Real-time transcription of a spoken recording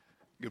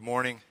Good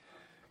morning.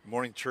 Good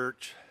morning,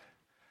 church.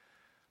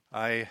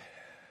 I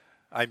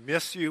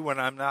miss you when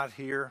I'm not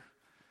here,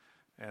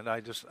 and I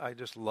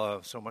just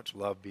love so much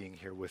love being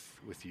here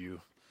with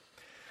you.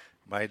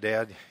 My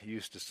dad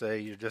used to say,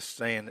 "You're just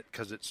saying it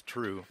because it's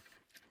true."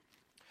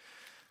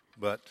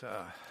 But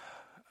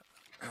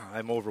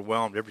I'm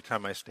overwhelmed every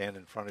time I stand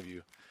in front of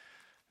you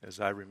as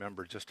I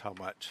remember just how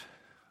much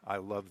I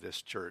love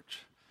this church.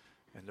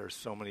 And there's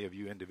so many of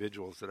you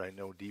individuals that I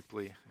know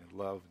deeply and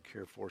love and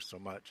care for so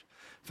much.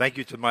 Thank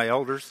you to my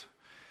elders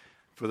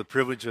for the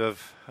privilege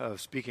of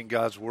speaking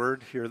God's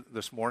word here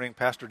this morning.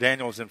 Pastor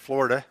Daniel is in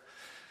Florida,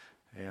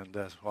 and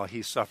while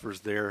he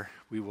suffers there,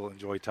 we will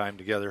enjoy time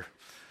together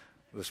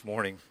this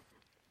morning.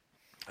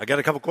 I got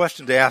a couple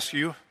questions to ask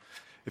you.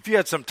 If you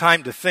had some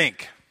time to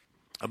think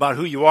about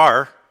who you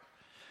are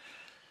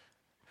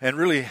and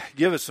really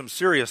give it some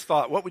serious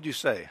thought, what would you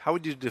say? How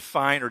would you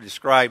define or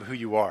describe who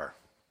you are?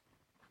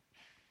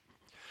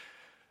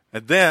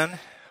 And then,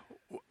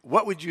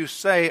 what would you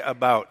say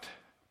about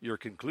your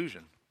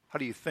conclusion? How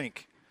do you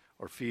think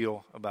or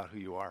feel about who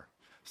you are?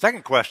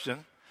 Second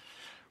question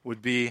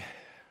would be,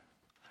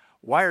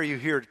 why are you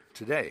here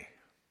today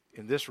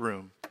in this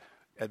room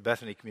at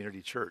Bethany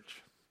Community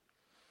Church?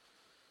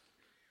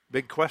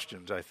 Big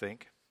questions, I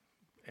think.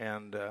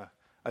 And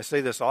I say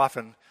this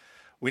often,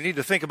 we need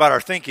to think about our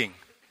thinking.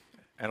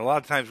 And a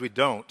lot of times we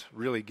don't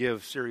really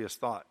give serious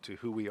thought to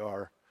who we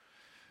are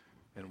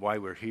and why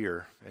we're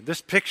here. And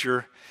this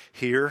picture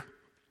here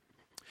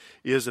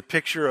is a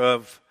picture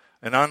of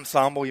an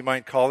ensemble, you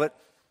might call it,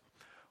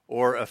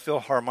 or a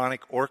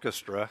philharmonic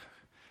orchestra.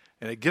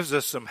 And it gives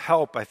us some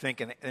help, I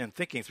think, in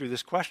thinking through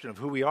this question of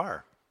who we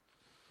are.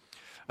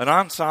 An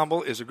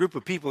ensemble is a group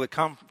of people that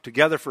come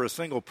together for a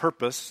single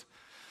purpose.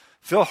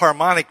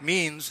 Philharmonic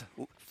means,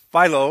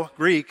 philo,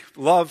 Greek,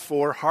 love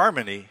for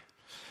harmony.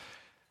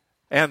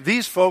 And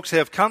these folks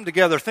have come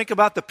together. Think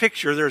about the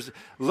picture.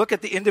 Look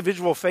at the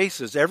individual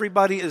faces.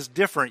 Everybody is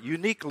different,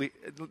 uniquely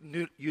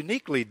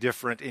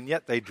different, and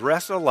yet they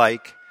dress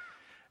alike,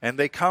 and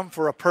they come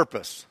for a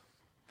purpose.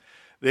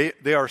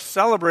 They are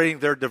celebrating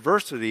their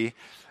diversity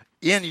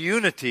in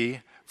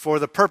unity for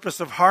the purpose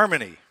of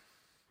harmony.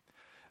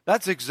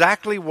 That's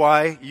exactly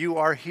why you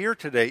are here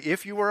today.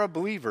 If you are a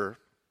believer,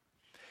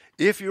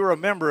 if you are a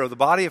member of the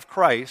body of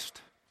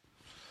Christ,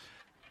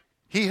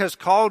 He has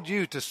called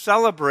you to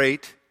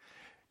celebrate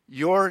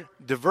your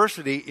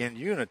diversity in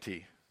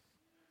unity,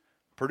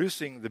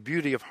 producing the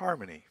beauty of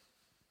harmony.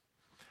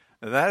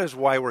 And that is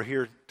why we're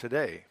here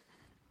today.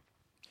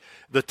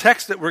 The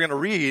text that we're going to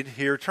read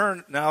here,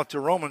 turn now to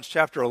Romans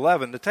chapter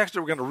 11. The text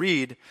that we're going to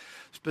read,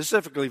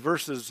 specifically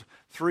verses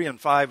 3 and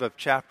 5 of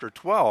chapter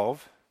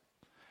 12,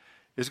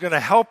 is going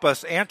to help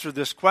us answer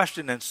this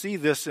question and see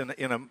this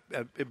in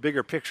a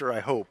bigger picture,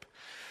 I hope.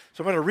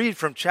 So I'm going to read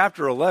from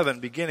chapter 11,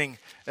 beginning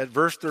at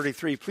verse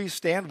 33. Please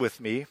stand with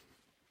me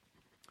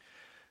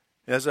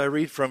as I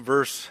read from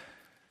verse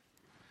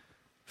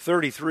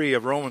 33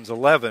 of Romans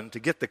 11 to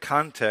get the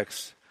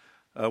context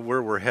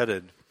where we're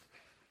headed.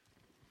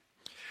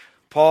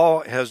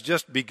 Paul has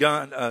just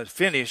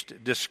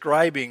finished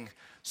describing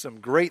some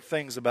great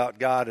things about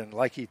God, and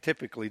like he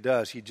typically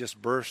does, he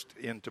just burst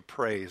into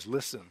praise.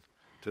 Listen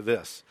to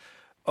this.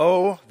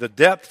 Oh, the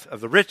depth of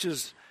the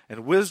riches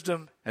and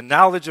wisdom and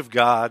knowledge of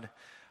God!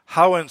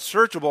 How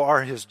unsearchable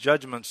are His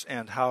judgments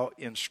and how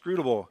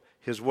inscrutable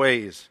His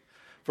ways!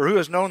 For who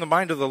has known the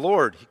mind of the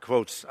Lord, he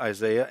quotes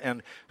Isaiah,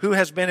 and who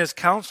has been his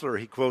counselor,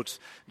 he quotes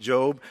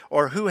Job,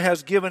 or who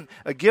has given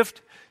a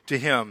gift to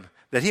him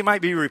that he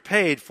might be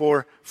repaid,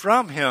 for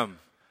from him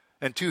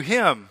and to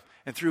him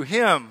and through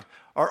him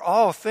are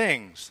all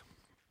things.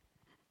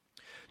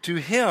 To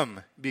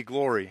him be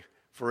glory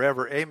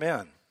forever.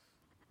 Amen.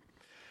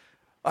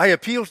 I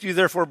appeal to you,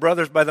 therefore,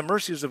 brothers, by the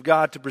mercies of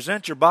God, to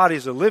present your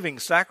bodies a living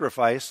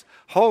sacrifice,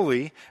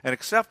 holy and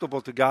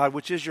acceptable to God,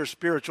 which is your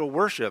spiritual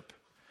worship.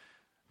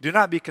 Do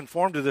not be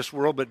conformed to this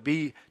world, but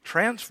be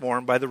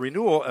transformed by the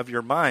renewal of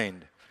your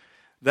mind,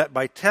 that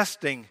by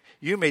testing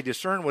you may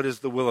discern what is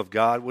the will of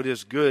God, what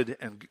is good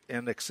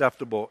and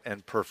acceptable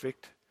and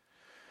perfect.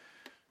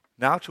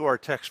 Now to our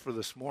text for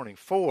this morning.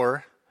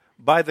 For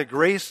by the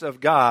grace of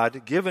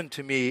God given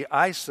to me,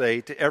 I say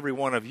to every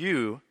one of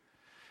you,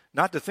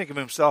 not to think of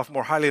himself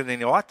more highly than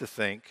he ought to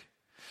think,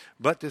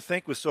 but to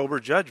think with sober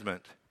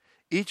judgment,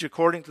 each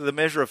according to the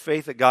measure of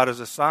faith that God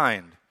has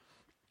assigned.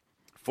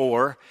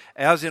 For,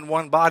 as in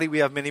one body we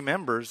have many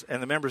members,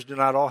 and the members do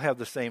not all have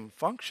the same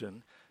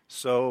function,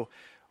 so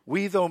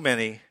we, though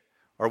many,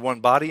 are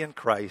one body in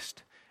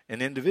Christ,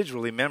 and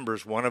individually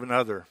members one of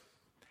another,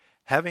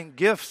 having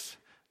gifts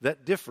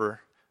that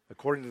differ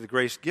according to the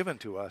grace given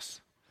to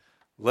us.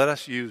 Let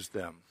us use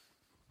them.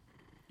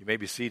 You may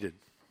be seated.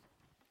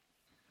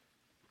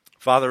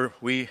 Father,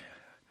 we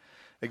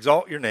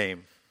exalt your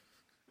name,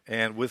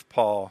 and with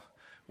Paul,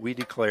 we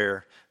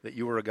declare that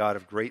you are a God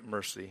of great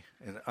mercy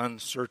and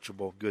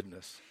unsearchable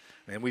goodness.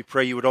 And we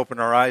pray you would open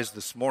our eyes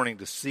this morning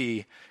to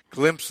see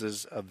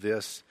glimpses of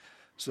this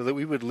so that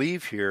we would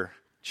leave here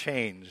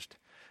changed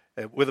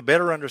with a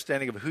better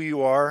understanding of who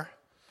you are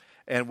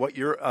and what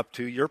you're up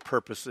to, your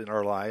purpose in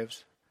our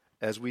lives,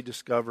 as we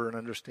discover and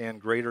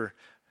understand greater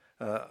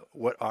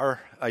what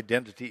our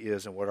identity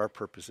is and what our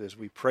purpose is.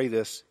 We pray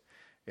this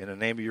in the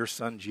name of your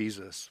Son,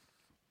 Jesus.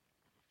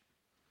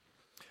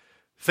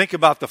 Think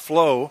about the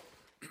flow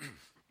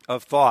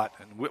of thought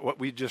and what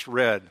we just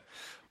read.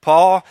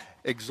 Paul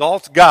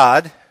exalts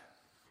God,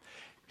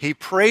 he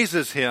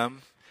praises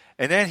him,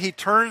 and then he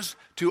turns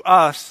to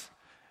us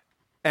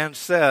and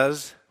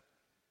says,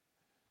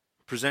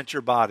 present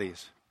your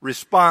bodies.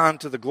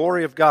 Respond to the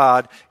glory of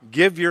God,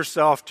 give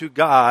yourself to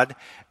God,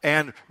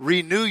 and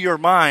renew your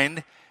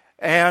mind,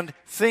 and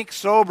think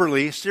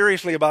soberly,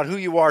 seriously about who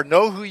you are.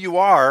 Know who you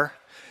are.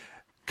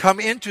 Come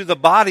into the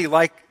body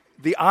like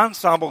the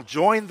ensemble.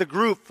 Join the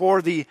group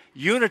for the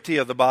unity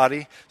of the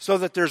body so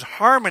that there's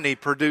harmony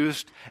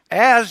produced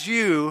as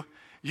you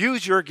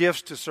use your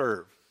gifts to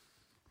serve.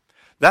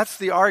 That's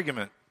the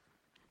argument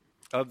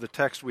of the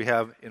text we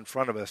have in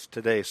front of us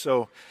today.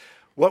 So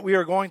what we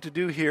are going to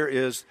do here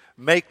is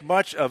make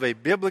much of a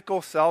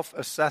biblical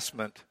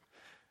self-assessment.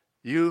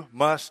 You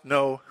must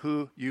know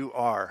who you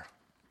are.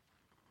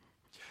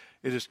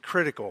 It is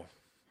critical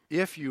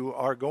if you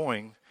are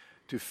going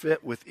to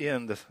fit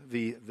within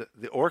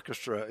the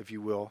orchestra, if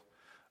you will,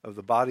 of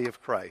the body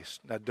of Christ.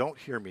 Now, don't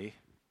hear me.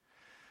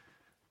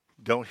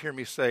 Don't hear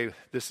me say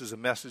this is a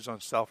message on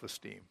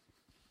self-esteem.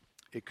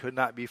 It could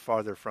not be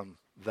farther from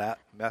that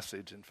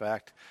message. In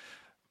fact,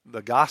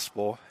 the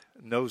gospel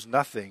knows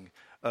nothing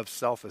of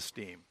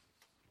self-esteem.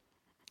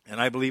 And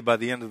I believe by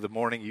the end of the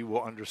morning you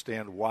will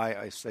understand why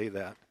I say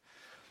that.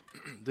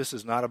 This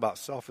is not about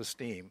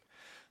self-esteem.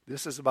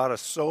 This is about a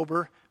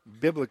sober,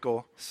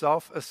 biblical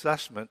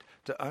self-assessment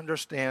to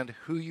understand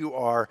who you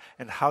are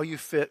and how you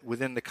fit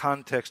within the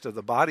context of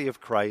the body of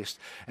Christ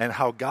and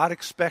how God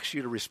expects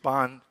you to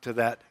respond to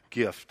that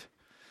gift.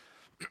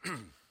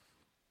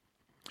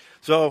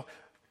 So,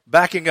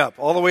 backing up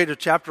all the way to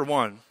chapter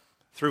 1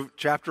 through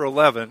chapter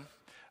 11,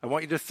 I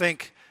want you to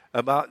think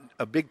about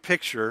a big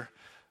picture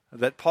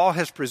that Paul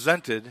has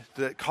presented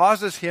that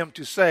causes him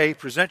to say,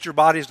 present your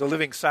body as a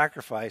living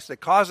sacrifice,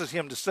 that causes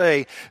him to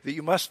say that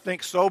you must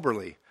think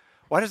soberly.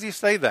 Why does he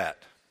say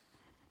that?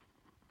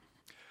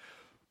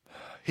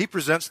 He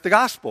presents the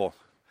gospel.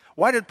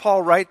 Why did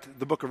Paul write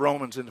the book of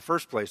Romans in the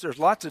first place? There's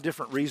lots of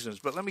different reasons,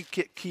 but let me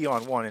key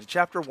on one. In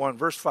chapter 1,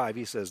 verse 5,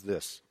 he says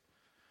this.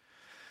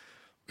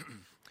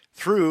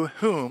 Through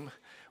whom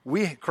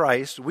we've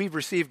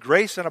received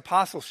grace and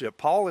apostleship.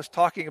 Paul is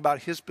talking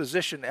about his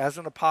position as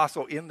an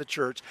apostle in the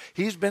church.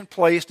 He's been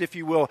placed, if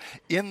you will,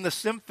 in the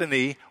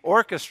symphony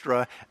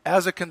orchestra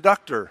as a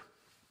conductor.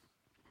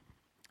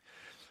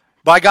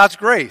 By God's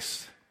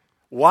grace.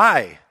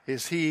 Why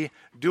is he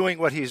doing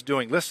what he's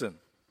doing? Listen.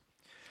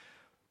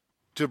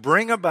 To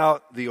bring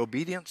about the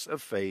obedience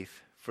of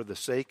faith for the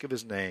sake of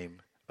his name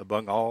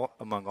among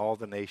all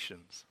the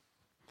nations.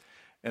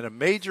 And a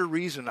major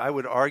reason I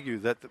would argue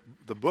that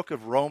the book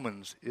of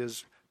Romans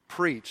is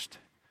preached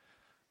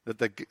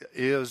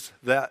is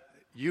that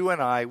you and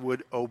I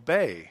would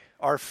obey.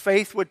 Our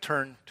faith would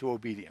turn to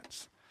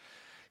obedience.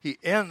 He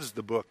ends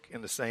the book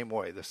in the same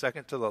way, the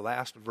second to the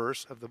last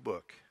verse of the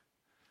book.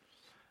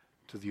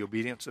 To the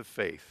obedience of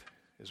faith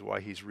is why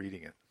he's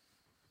reading it,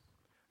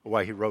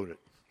 why he wrote it.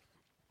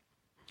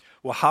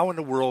 Well, how in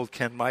the world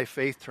can my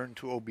faith turn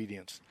to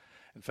obedience?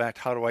 In fact,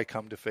 how do I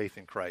come to faith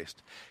in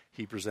Christ?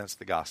 He presents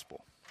the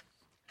gospel.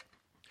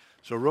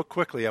 So real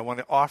quickly, I want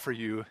to offer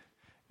you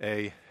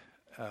a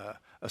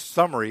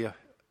summary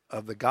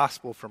of the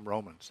gospel from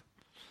Romans.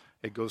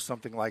 It goes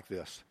something like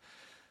this.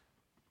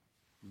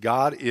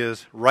 God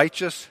is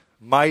righteous,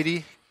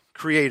 mighty,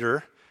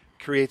 creator,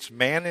 creates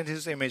man in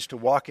his image to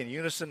walk in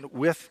unison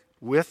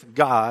with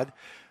God.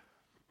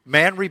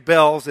 Man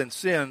rebels and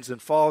sins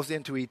and falls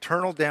into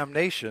eternal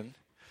damnation.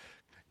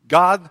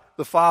 God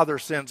the Father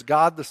sends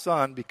God the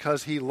Son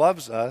because he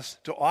loves us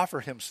to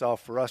offer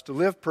himself for us, to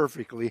live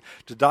perfectly,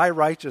 to die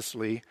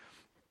righteously,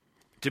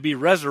 to be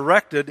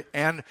resurrected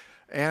and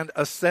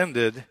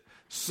ascended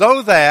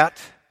so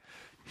that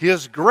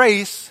his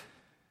grace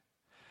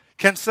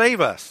can save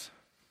us.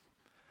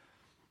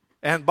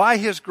 And by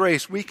his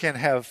grace we can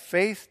have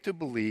faith to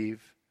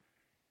believe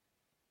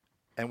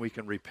and we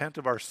can repent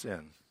of our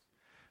sin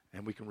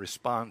and we can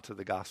respond to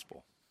the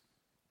gospel.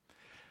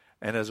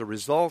 And as a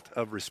result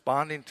of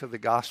responding to the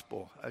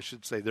gospel, I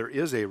should say there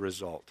is a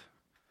result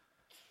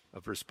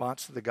of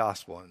response to the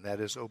gospel, and that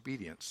is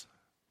obedience.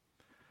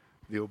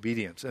 The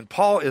obedience. And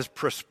Paul is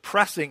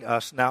pressing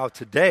us now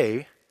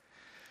today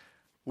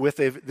with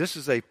this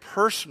is a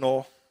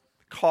personal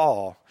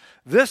call.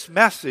 This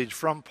message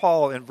from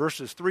Paul in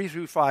verses 3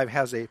 through 5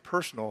 has a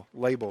personal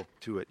label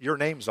to it. Your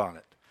name's on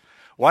it.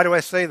 Why do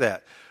I say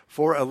that?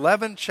 For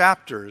 11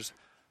 chapters,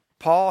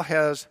 Paul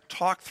has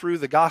talked through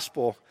the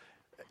gospel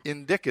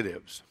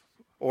indicatives,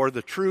 or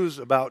the truths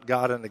about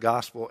God and the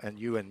gospel and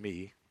you and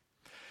me.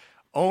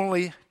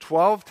 Only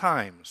 12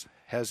 times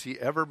has he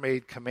ever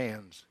made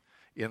commands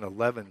in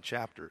 11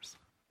 chapters.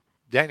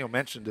 Daniel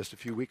mentioned this a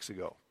few weeks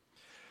ago.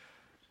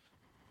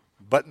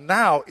 But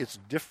now it's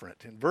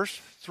different. In verse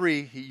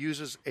 3, he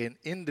uses an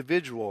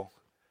individual,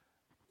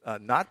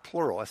 not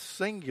plural, a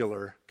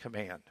singular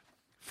command.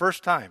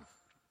 First time.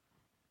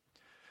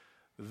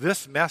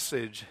 this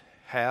message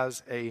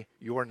has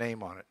your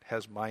name on it,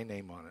 has my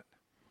name on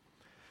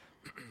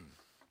it.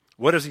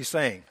 What is he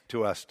saying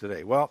to us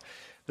today? Well,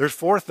 there's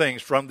 4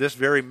 things from this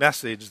very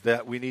message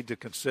that we need to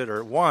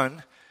consider.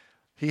 1,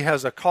 he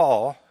has a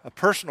call, a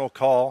personal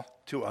call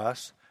to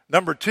us.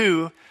 Number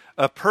 2,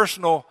 a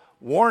personal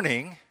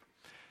warning.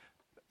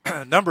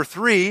 Number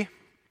 3,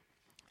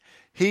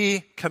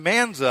 he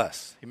commands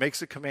us. He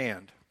makes a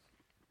command,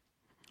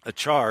 a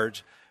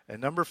charge.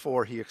 And number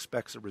 4, he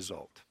expects a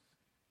result.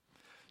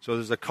 So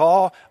there's a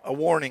call, a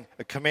warning,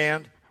 a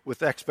command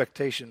with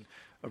expectation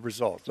of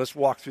results. Let's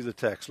walk through the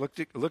text.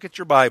 Look at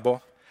your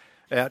Bible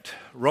at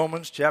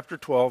Romans chapter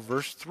 12,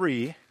 verse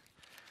 3,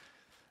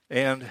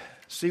 and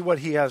see what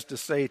he has to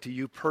say to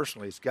you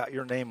personally. It's got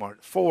your name on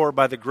it. For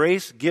by the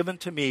grace given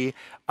to me,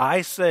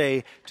 I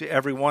say to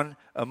everyone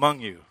among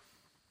you.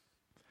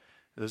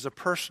 There's a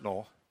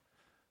personal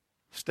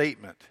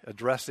statement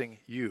addressing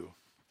you.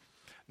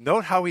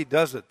 Note how he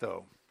does it,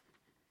 though.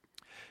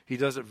 He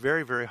does it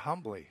very, very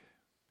humbly.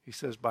 He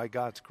says, by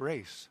God's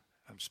grace,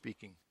 I'm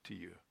speaking to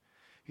you.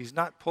 He's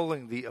not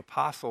pulling the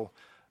apostle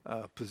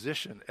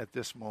position at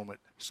this moment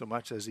so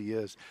much as he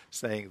is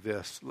saying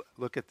this.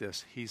 Look at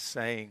this. He's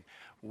saying,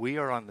 we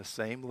are on the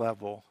same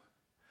level.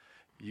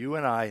 You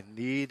and I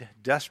need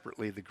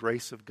desperately the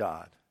grace of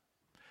God.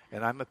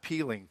 And I'm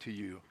appealing to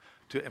you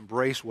to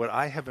embrace what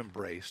I have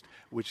embraced,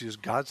 which is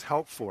God's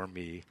help for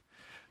me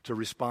to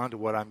respond to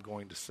what I'm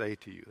going to say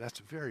to you. That's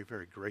very,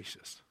 very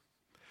gracious.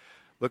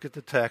 Look at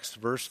the text,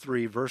 verse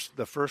 3,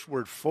 the first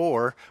word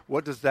for.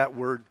 What does that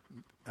word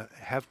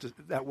have to?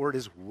 That word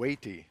is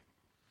weighty.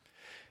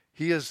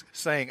 He is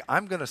saying,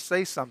 I'm going to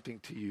say something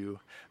to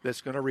you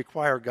that's going to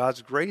require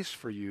God's grace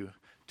for you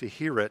to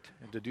hear it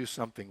and to do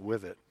something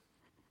with it.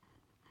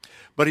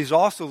 But he's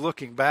also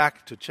looking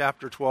back to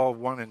chapter 12,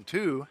 1 and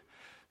 2,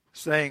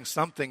 saying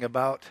something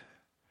about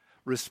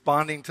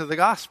responding to the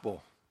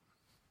gospel.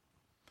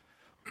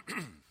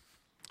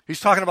 He's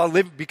talking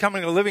about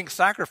becoming a living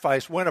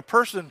sacrifice. When a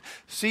person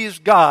sees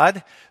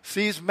God,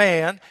 sees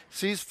man,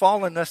 sees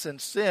fallenness and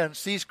sin,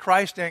 sees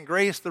Christ and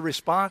grace, the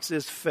response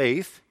is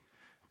faith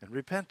and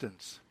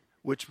repentance,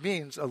 which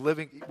means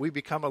we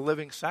become a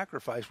living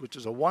sacrifice, which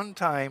is a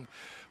one-time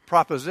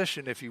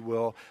proposition, if you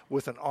will,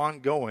 with an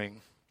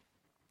ongoing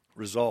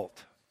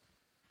result.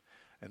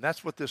 And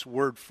that's what this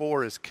word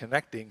for is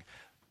connecting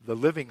the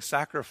living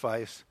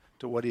sacrifice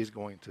to what he's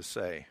going to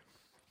say.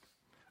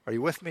 Are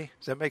you with me?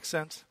 Does that make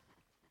sense?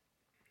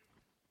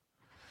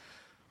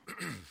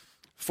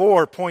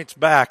 4 points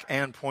back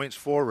and points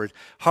forward.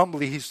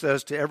 Humbly, he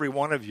says to every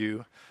one of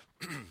you,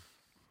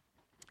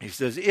 he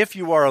says, if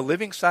you are a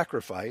living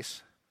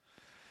sacrifice,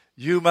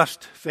 you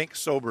must think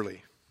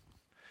soberly.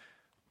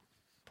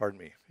 Pardon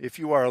me. If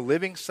you are a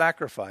living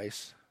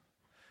sacrifice,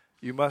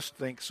 you must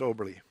think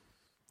soberly.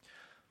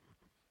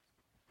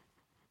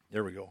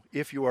 There we go.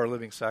 If you are a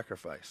living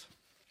sacrifice.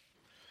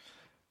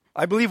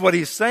 I believe what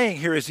he's saying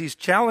here is he's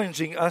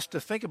challenging us to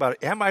think about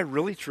it. Am I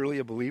really, truly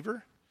a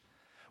believer?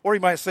 Or he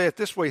might say it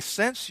this way,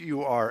 since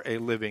you are a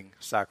living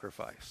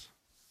sacrifice.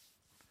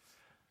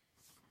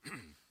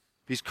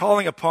 He's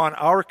calling upon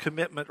our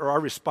commitment or our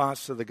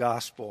response to the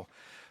gospel.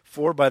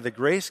 For by the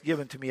grace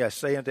given to me, I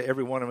say unto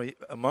every one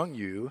among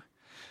you,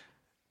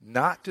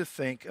 not to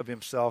think of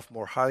himself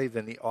more highly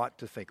than he ought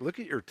to think. Look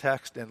at your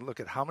text and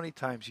look at how many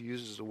times he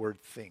uses the word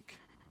think.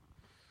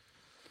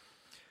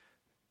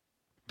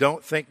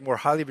 Don't think more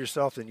highly of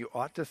yourself than you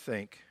ought to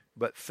think,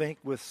 but think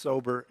with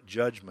sober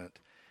judgment.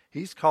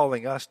 He's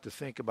calling us to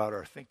think about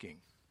our thinking.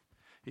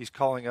 He's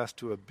calling us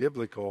to a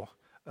biblical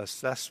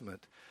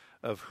assessment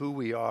of who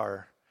we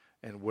are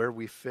and where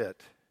we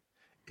fit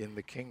in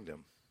the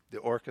kingdom, the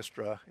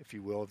orchestra, if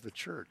you will, of the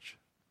church.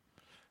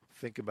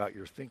 Think about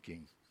your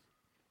thinking.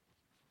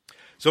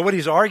 So what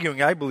he's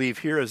arguing, I believe,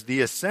 here is the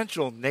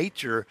essential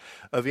nature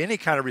of any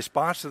kind of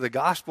response to the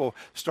gospel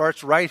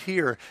starts right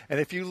here.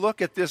 And if you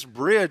look at this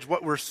bridge,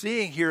 what we're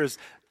seeing here is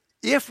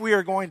if we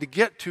are going to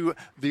get to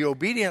the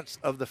obedience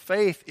of the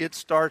faith, it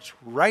starts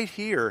right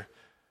here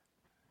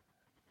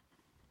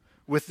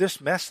with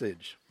this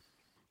message.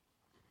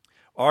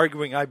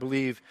 Arguing, I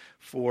believe,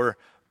 for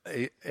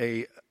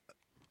an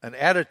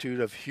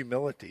attitude of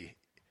humility.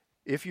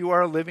 If you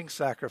are a living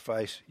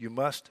sacrifice, you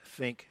must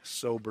think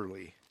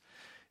soberly,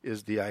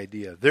 is the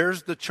idea.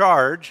 There's the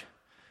charge.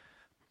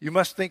 You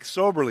must think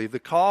soberly. The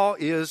call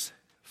is,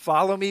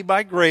 follow me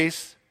by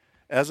grace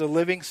as a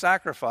living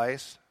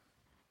sacrifice.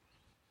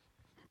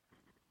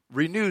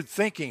 Renewed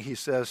thinking, he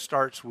says,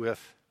 starts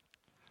with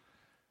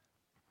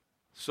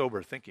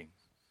sober thinking.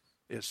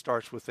 It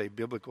starts with a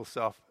biblical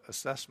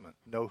self-assessment.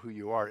 Know who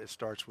you are. It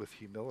starts with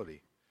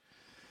humility.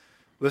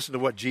 Listen to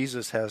what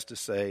Jesus has to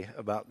say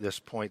about this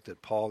point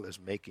that Paul is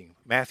making.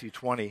 Matthew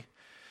 20,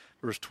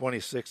 verse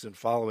 26 and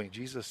following,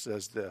 Jesus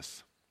says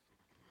this,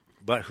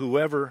 but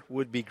whoever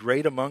would be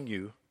great among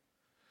you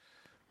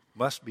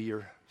must be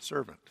your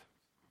servant.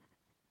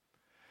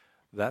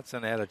 That's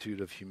an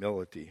attitude of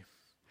humility.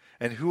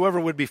 And whoever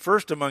would be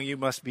first among you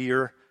must be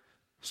your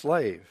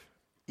slave,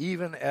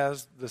 even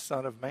as the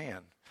Son of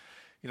Man.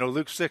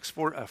 Luke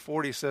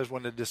 6:40 says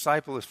when the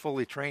disciple is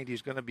fully trained,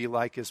 he's going to be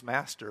like his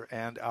master.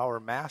 And our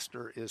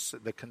master is,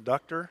 the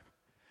conductor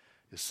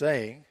is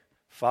saying,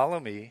 follow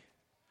me,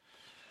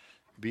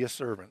 be a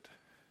servant,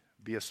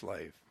 be a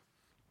slave.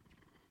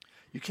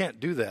 You can't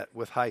do that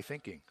with high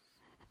thinking.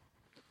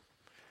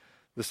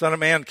 The Son of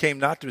Man came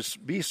not to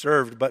be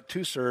served, but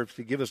to serve,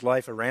 to give his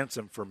life a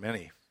ransom for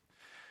many.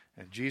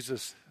 And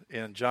Jesus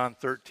in John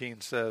 13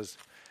 says,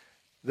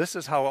 this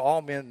is how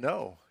all men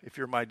know if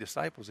you're my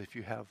disciples, if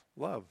you have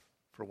love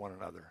for one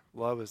another.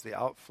 Love is the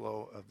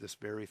outflow of this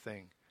very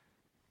thing,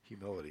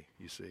 humility,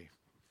 you see.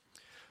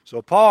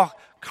 So Paul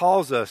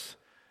calls us,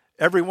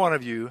 every one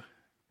of you,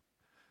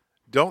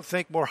 don't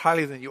think more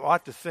highly than you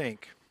ought to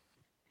think.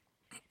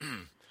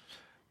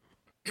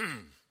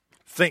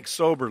 Think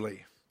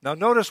soberly. Now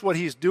notice what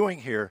he's doing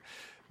here.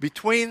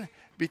 Between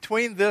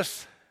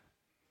this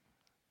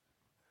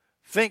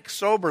think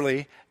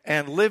soberly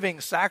and living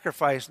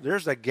sacrifice,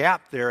 there's a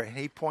gap there, and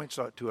he points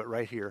out to it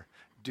right here.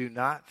 Do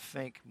not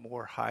think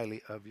more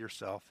highly of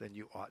yourself than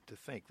you ought to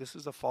think. This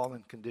is a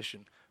fallen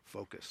condition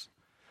focus.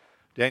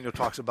 Daniel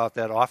talks about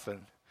that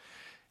often.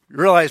 You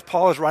realize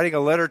Paul is writing a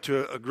letter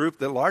to a group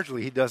that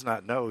largely he does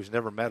not know. He's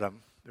never met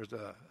them. There's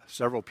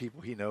several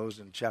people he knows.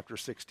 In chapter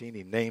 16,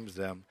 he names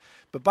them.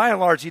 But by and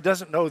large, he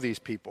doesn't know these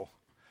people.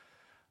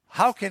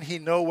 How can he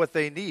know what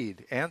they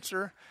need?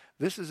 Answer,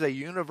 this is a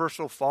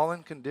universal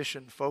fallen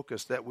condition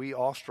focus that we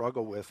all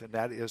struggle with, and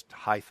that is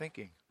high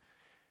thinking.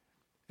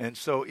 And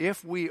so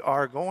if we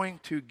are going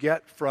to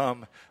get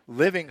from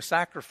living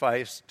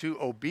sacrifice to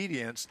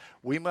obedience,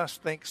 we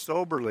must think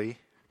soberly,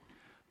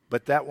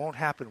 but that won't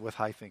happen with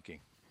high thinking.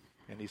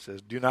 And he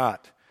says, do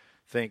not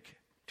think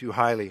too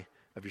highly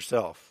of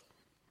yourself.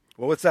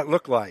 Well, what's that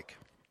look like?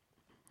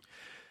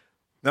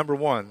 Number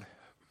one,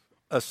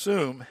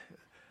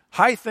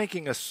 high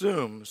thinking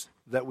assumes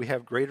that we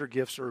have greater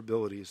gifts or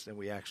abilities than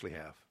we actually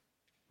have.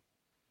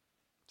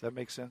 Does that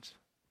make sense?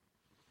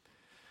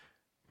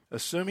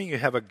 Assuming you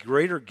have a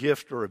greater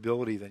gift or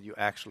ability than you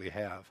actually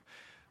have.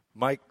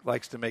 Mike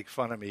likes to make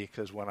fun of me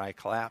because when I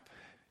clap,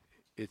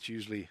 it's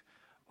usually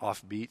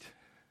offbeat.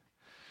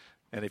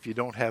 And if you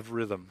don't have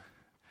rhythm,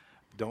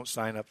 don't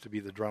sign up to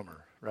be the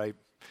drummer, right?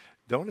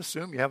 Don't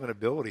assume you have an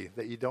ability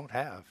that you don't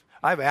have.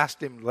 I've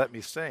asked him to let me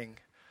sing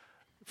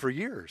for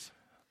years.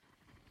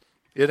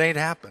 It ain't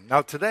happened.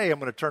 Now today I'm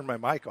going to turn my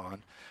mic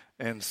on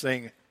and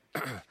sing,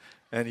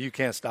 and you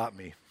can't stop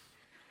me.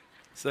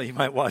 So you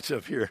might watch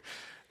up here.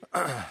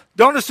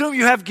 Don't assume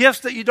you have gifts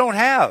that you don't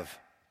have.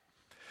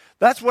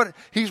 That's what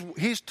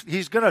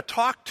he's going to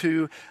talk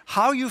to,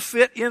 how you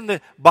fit in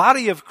the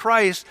body of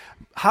Christ,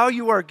 how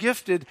you are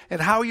gifted,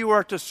 and how you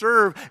are to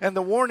serve. And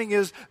the warning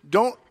is,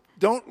 don't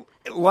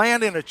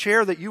land in a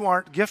chair that you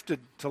aren't gifted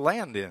to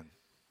land in.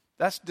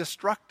 That's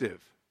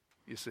destructive,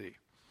 you see.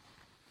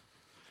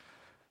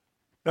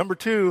 Number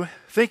two,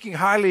 thinking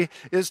highly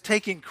is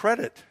taking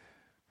credit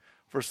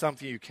for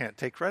something you can't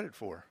take credit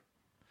for.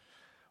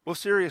 Well,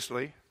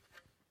 seriously,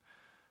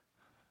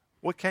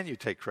 what can you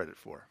take credit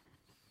for?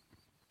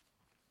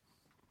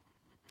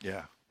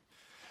 Yeah.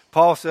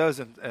 Paul says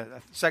in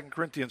 2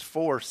 Corinthians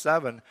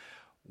 4:7,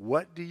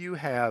 what do you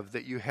have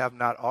that you have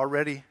not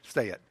already,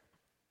 say it,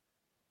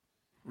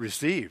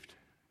 received?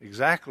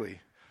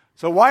 Exactly.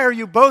 So why are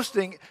you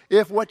boasting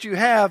if what you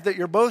have that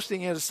you're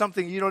boasting in is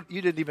something you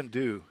didn't even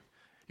do?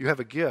 You have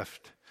a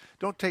gift.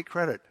 Don't take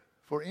credit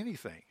for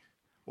anything.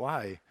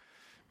 Why?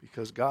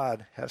 Because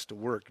God has to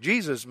work.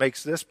 Jesus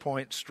makes this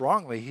point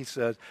strongly. He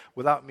says,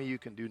 without me you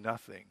can do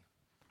nothing.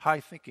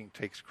 High thinking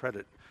takes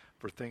credit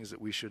for things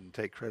that we shouldn't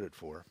take credit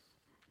for.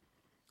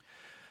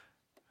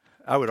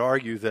 I would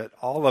argue that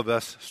all of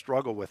us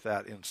struggle with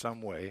that in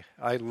some way.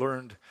 I've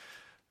never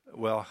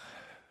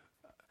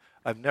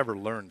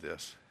learned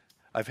this.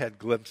 I've had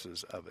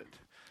glimpses of it.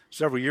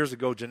 Several years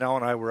ago, Janelle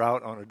and I were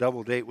out on a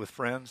double date with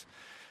friends,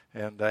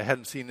 and I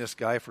hadn't seen this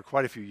guy for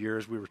quite a few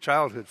years. We were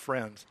childhood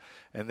friends,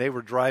 and they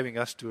were driving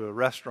us to a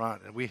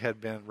restaurant, and we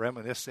had been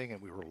reminiscing,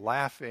 and we were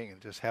laughing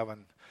and just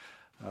having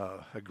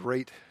a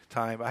great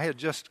time. I had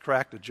just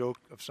cracked a joke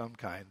of some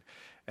kind,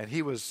 and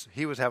he was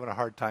having a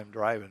hard time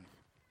driving.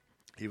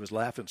 He was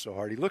laughing so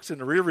hard. He looks in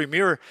the rearview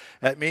mirror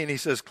at me, and he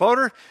says,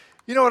 Cloder,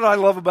 you know what I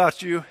love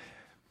about you?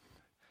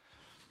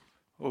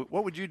 Well,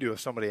 what would you do if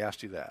somebody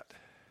asked you that?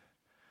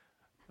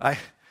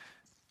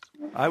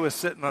 I was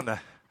sitting on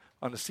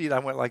the seat. I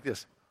went like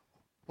this.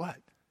 What?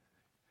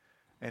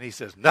 And he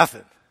says,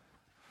 nothing.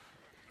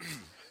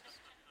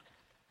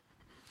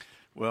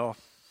 Well,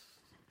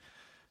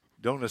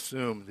 don't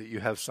assume that you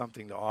have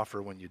something to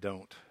offer when you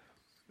don't.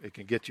 It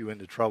can get you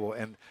into trouble.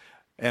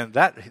 And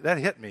that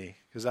hit me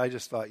because I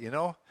just thought,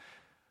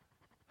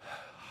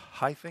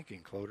 high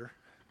thinking, Cloder.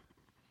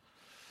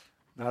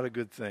 Not a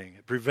good thing.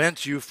 It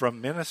prevents you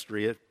from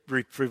ministry. It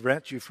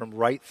prevents you from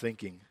right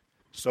thinking,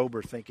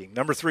 sober thinking.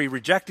 Number 3,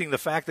 rejecting the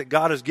fact that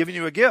God has given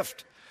you a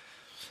gift.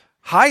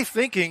 High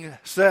thinking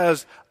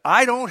says,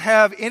 I don't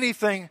have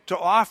anything to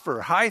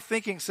offer. High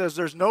thinking says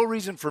there's no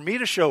reason for me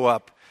to show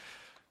up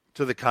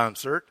to the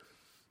concert.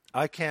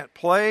 I can't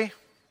play.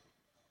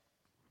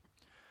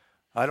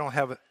 I don't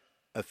have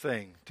a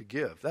thing to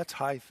give. That's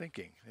high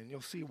thinking. And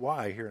you'll see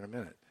why here in a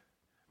minute.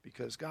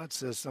 Because God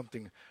says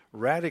something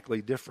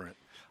radically different.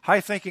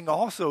 High thinking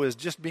also is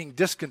just being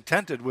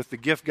discontented with the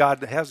gift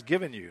God has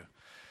given you.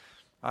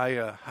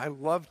 I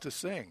love to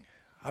sing.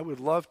 I would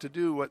love to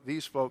do what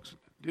these folks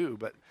do,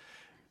 but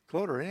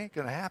Cloder, it ain't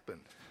going to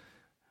happen.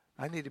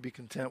 I need to be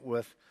content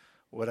with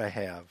what I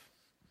have.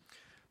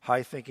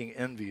 High thinking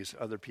envies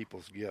other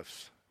people's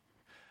gifts.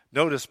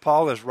 Notice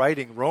Paul is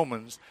writing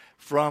Romans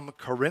from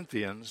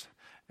Corinthians,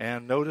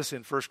 and notice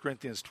in 1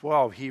 Corinthians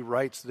 12, he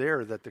writes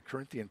there that the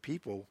Corinthian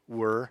people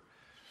were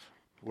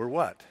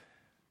what?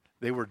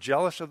 They were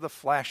jealous of the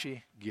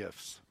flashy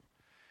gifts,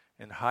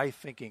 and high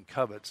thinking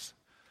covets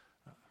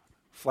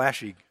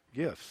flashy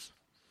gifts.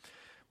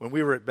 When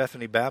we were at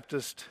Bethany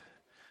Baptist,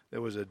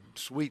 there was a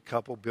sweet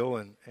couple, Bill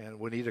and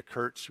Juanita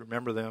Kurtz,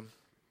 remember them?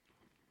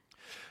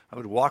 I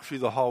would walk through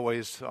the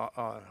hallways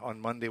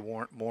on Monday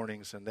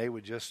mornings, and they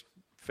would just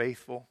be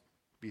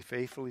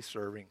faithfully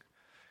serving,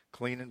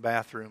 cleaning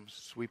bathrooms,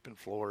 sweeping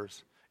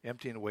floors,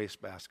 emptying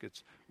waste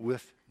baskets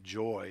with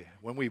joy.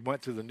 When we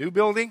went to the new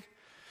building,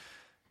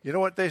 you know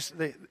what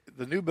the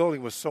new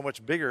building was so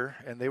much bigger,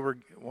 and they were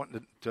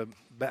wanting to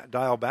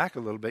dial back a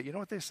little bit. You know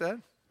what they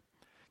said?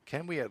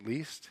 Can we at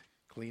least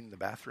clean the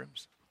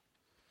bathrooms?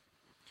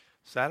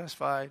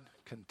 Satisfied,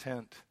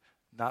 content,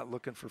 not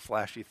looking for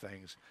flashy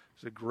things.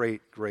 It's a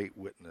great, great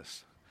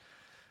witness.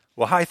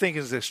 Well, high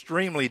thinking is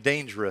extremely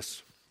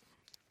dangerous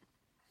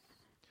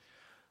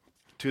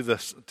to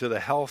the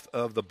health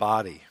of the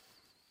body.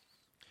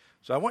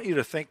 So I want you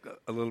to think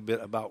a little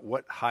bit about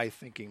what high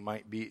thinking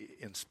might be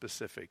in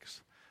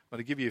specifics. I'm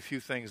going to give you a few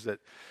things that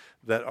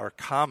are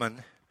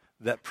common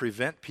that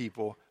prevent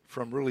people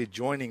from really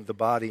joining the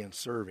body and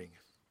serving.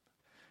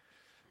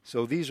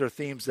 So these are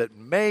themes that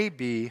may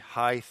be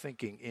high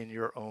thinking in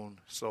your own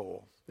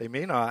soul. They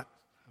may not.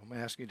 I'm going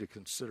to ask you to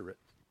consider it.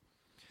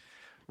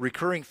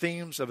 Recurring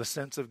themes of a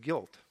sense of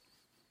guilt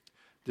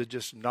that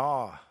just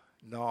gnaw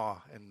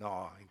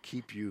and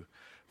keep you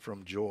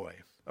from joy.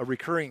 A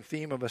recurring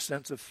theme of a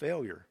sense of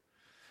failure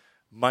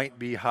might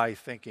be high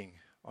thinking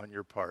on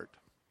your part.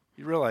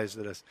 You realize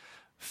that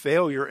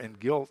failure and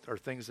guilt are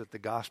things that the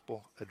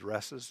gospel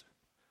addresses.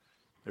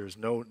 There's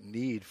no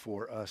need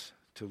for us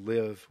to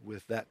live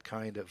with that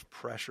kind of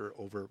pressure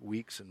over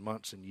weeks and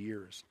months and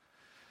years.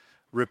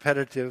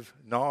 Repetitive,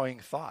 gnawing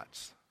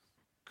thoughts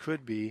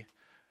could be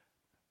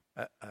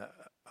a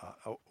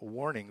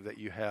warning that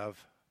you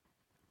have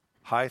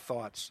high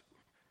thoughts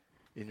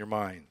in your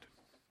mind.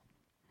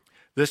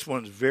 This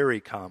one's very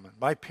common.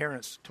 My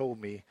parents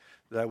told me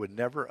that I would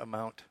never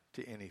amount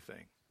to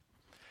anything.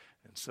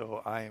 And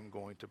so I am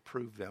going to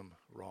prove them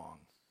wrong.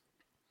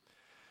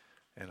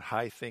 And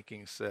high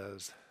thinking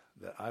says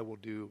that I will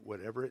do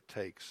whatever it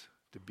takes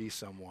to be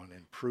someone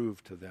and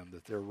prove to them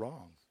that they're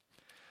wrong.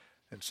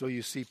 And so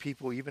you see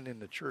people even in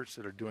the church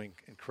that are doing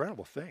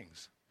incredible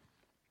things,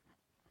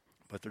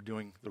 but they're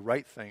doing the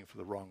right thing for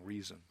the wrong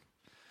reason.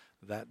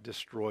 That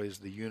destroys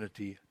the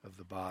unity of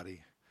the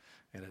body,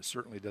 and it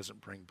certainly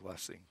doesn't bring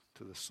blessing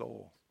to the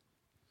soul.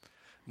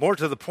 More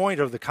to the point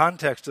of the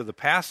context of the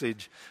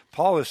passage,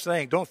 Paul is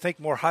saying, don't think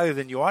more highly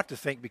than you ought to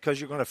think because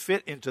you're going to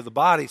fit into the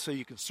body so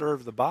you can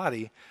serve the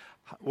body.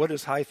 What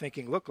does high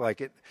thinking look like?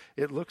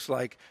 It looks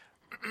like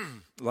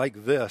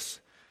like this.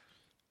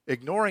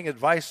 Ignoring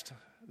advice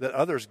that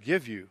others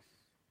give you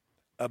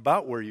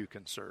about where you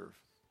can serve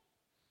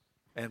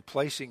and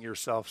placing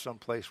yourself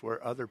someplace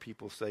where other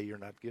people say you're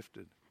not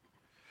gifted.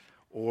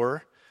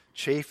 Or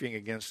chafing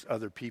against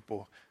other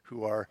people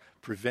who are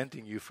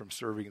preventing you from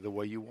serving the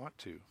way you want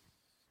to.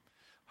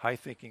 High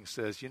thinking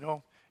says,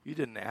 you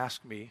didn't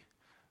ask me,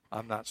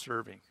 I'm not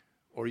serving.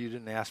 Or you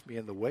didn't ask me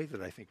in the way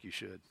that I think you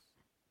should.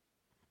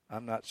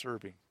 I'm not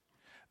serving.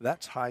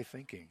 That's high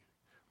thinking.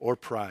 Or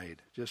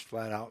pride, just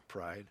flat out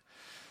pride.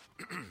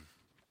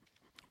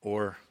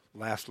 Or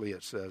lastly,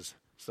 it says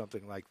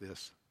something like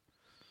this.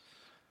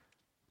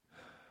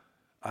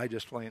 I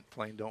just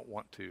plain don't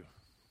want to.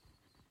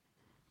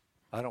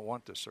 I don't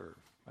want to serve.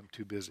 I'm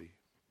too busy.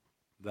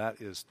 That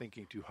is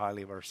thinking too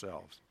highly of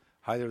ourselves,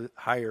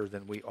 higher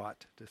than we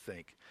ought to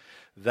think.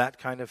 That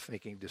kind of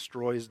thinking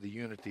destroys the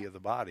unity of the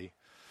body.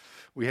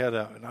 When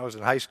I was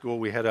in high school,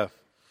 we had a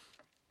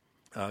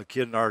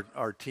kid in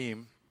our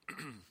team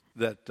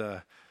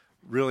that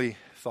really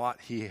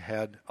thought he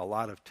had a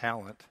lot of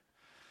talent.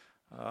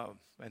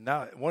 And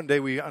now one day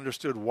we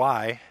understood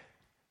why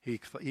he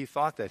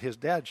thought that. His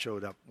dad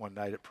showed up one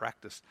night at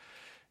practice.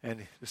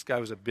 And this guy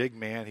was a big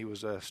man. He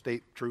was a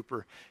state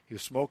trooper. He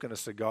was smoking a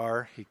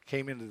cigar. He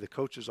came into the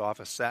coach's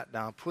office, sat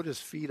down, put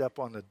his feet up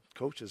on the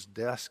coach's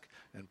desk,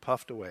 and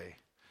puffed away.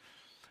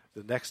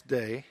 The next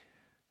day,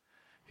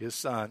 his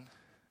son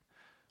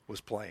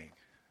was playing.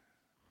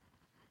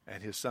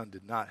 And his son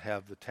did not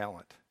have the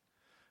talent.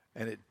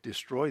 And it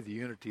destroyed the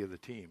unity of the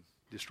team,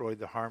 destroyed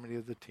the harmony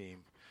of the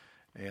team.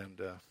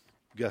 And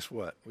guess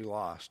what? We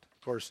lost.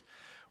 Of course,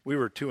 we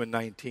were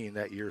 2-19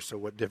 that year, so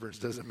what difference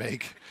does it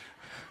make?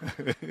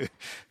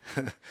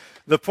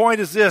 The point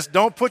is this: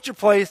 don't put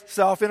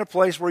yourself in a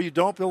place where you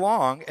don't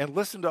belong and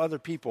listen to other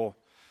people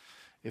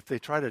if they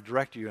try to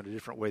direct you in a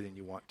different way than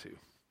you want to.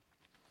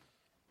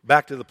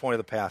 Back to the point of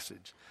the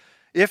passage.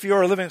 If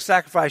you're a living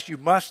sacrifice, you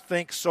must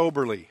think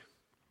soberly.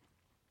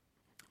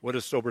 What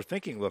does sober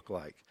thinking look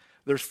like?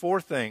 There's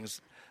 4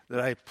 things that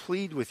I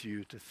plead with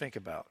you to think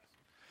about.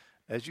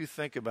 As you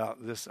think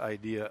about this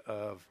idea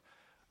of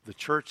the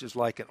church is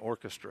like an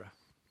orchestra,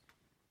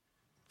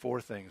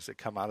 4 things that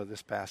come out of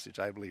this passage,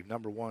 I believe.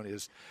 Number 1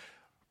 is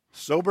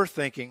sober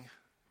thinking,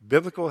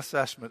 biblical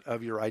assessment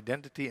of your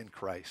identity in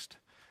Christ.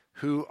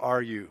 Who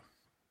are you,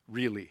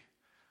 really?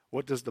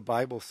 What does the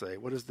Bible say?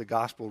 What does the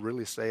gospel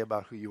really say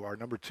about who you are?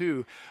 Number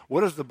 2,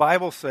 what does the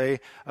Bible say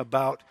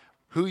about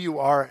who you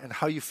are and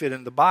how you fit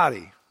in the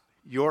body?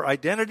 Your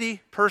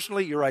identity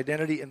personally, your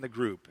identity in the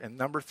group. And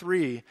number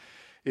 3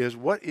 is,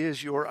 what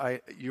is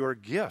your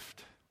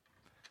gift?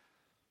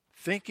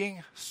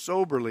 Thinking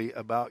soberly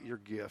about your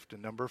gift.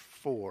 And number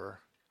 4,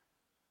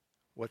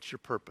 what's your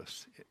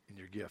purpose in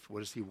your gift? What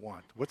does he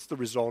want? What's the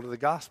result of the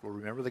gospel?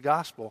 Remember the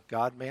gospel: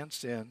 God, man,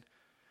 sin,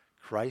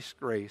 Christ's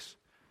grace,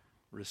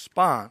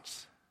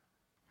 response.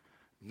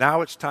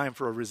 Now it's time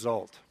for a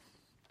result.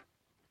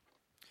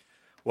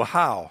 Well,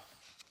 how?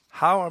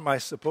 How am I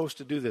supposed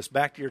to do this?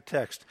 Back to your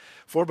text.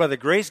 For by the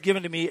grace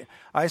given to me,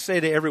 I say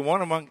to every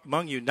one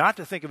among you not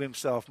to think of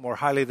himself more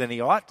highly than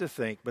he ought to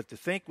think, but to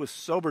think with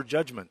sober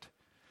judgment.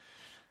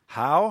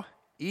 How?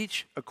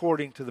 Each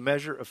according to the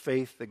measure of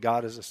faith that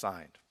God has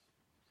assigned.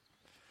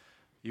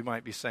 You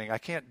might be saying, I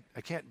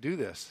can't do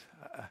this.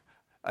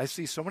 I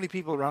see so many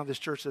people around this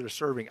church that are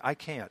serving. I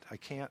can't.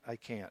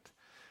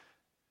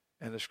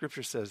 And the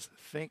scripture says,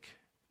 think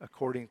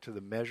according to the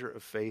measure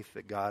of faith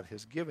that God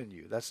has given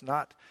you. That's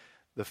not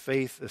the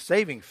faith, the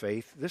saving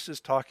faith. This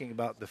is talking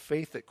about the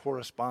faith that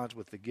corresponds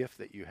with the gift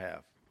that you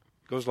have.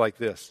 It goes like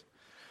this.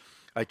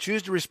 I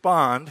choose to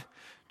respond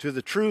to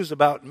the truths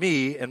about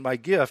me and my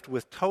gift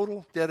with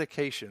total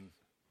dedication,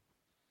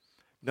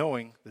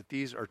 knowing that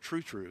these are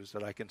true truths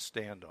that I can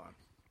stand on.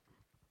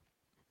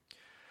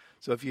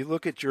 So if you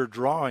look at your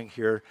drawing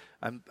here,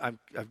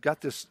 I've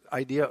got this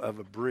idea of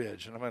a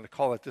bridge, and I'm going to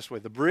call it this way.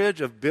 The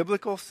bridge of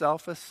biblical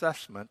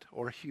self-assessment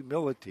or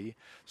humility,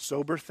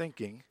 sober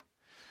thinking,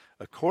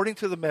 according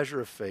to the measure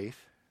of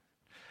faith,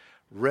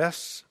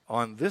 rests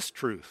on this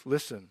truth.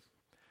 Listen,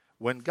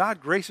 when God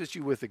graces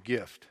you with a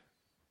gift,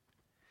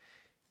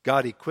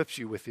 God equips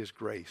you with his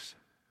grace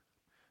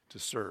to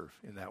serve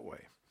in that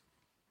way.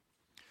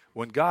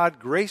 When God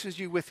graces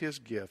you with his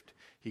gift,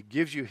 he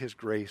gives you his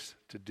grace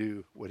to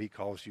do what he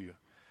calls you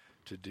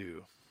to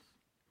do.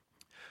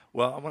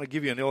 Well, I'm going to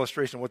give you an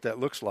illustration of what that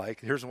looks like.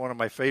 Here's one of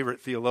my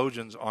favorite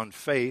theologians on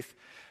faith.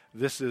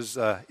 This is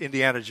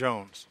Indiana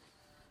Jones.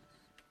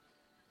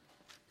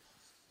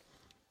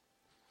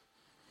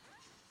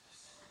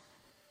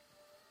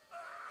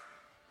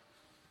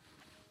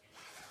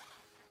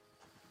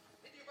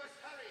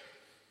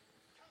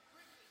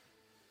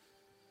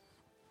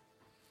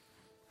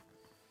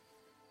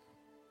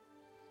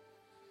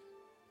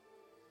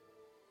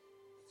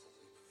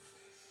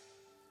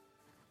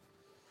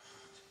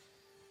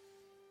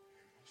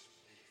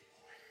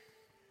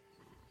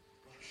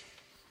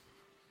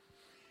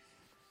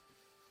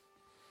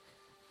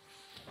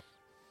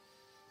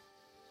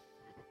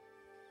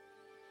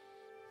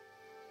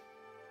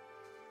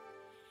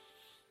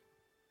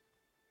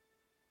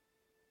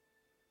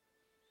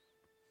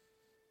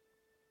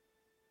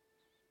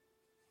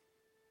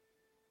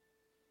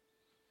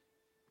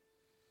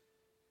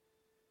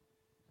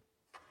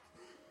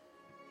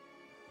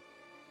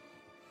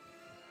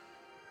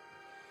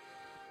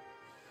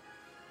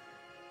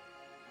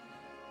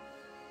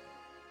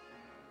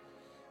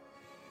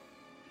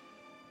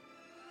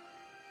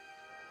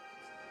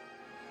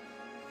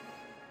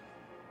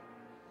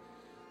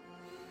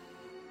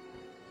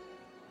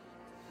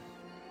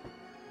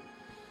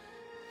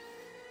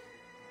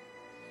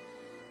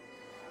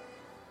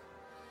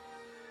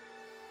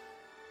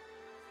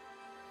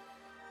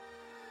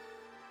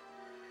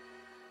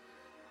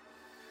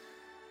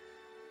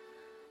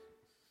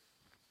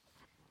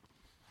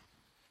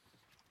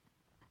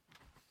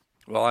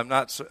 Well, I'm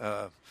not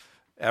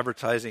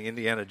advertising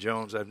Indiana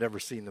Jones. I've never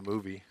seen the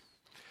movie.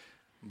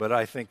 But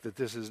I think that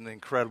this is an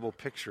incredible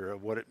picture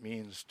of what it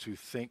means to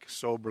think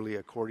soberly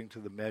according to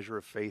the measure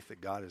of faith that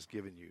God has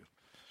given you.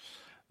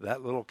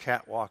 That little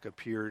catwalk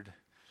appeared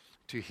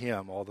to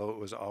him, although it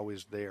was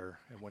always there.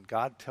 And when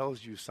God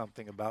tells you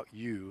something about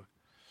you,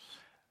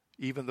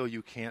 even though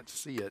you can't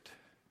see it,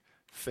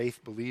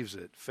 faith believes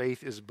it.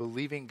 Faith is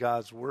believing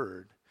God's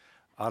word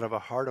out of a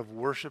heart of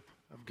worship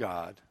of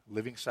God,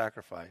 living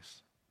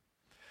sacrifice,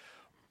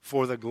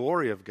 for the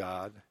glory of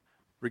God,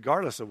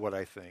 regardless of what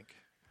I think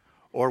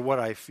or what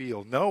I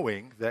feel,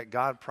 knowing that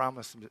God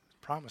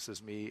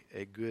promises me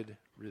a good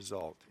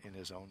result in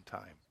his own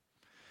time.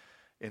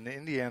 And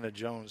Indiana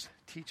Jones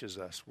teaches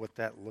us what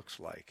that looks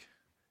like.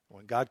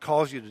 When God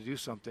calls you to do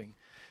something,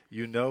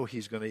 you know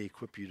he's going to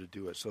equip you to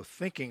do it. So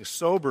thinking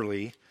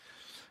soberly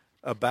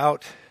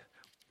about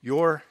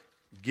your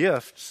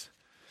gifts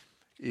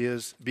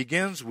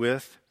begins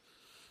with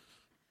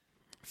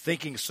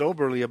thinking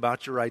soberly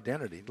about your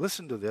identity.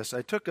 Listen to this.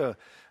 I took a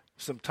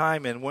some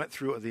time and went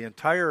through the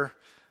entire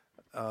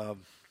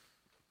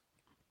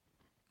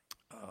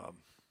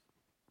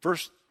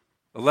first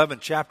 11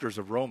 chapters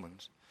of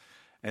Romans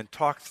and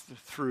talked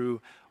through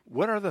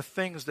what are the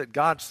things that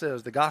God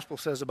says, the gospel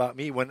says about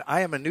me when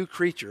I am a new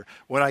creature,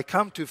 when I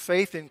come to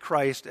faith in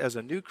Christ as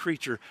a new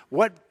creature,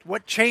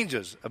 what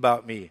changes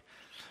about me?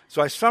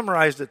 So I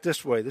summarized it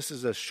this way. This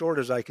is as short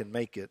as I can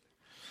make it.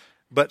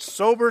 But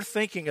sober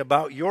thinking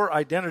about your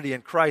identity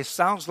in Christ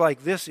sounds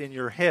like this in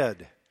your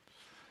head.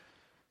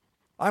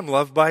 I'm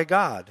loved by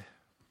God.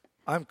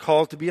 I'm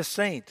called to be a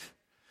saint.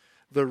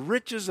 The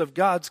riches of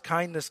God's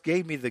kindness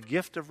gave me the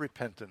gift of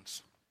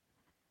repentance.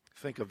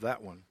 Think of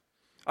that one.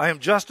 I am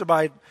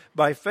justified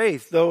by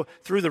faith, though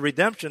through the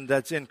redemption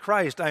that's in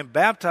Christ. I am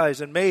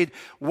baptized and made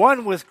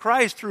one with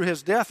Christ through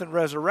his death and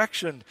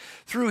resurrection.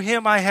 Through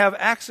him I have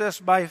access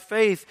by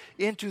faith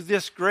into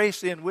this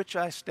grace in which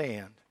I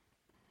stand.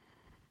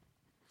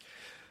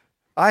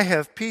 I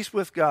have peace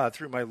with God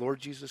through my Lord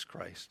Jesus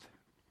Christ.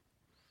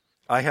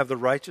 I have the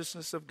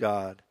righteousness of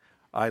God.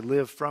 I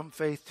live from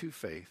faith to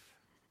faith.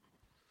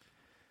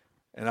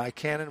 And I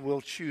can and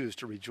will choose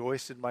to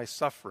rejoice in my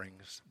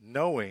sufferings,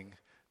 knowing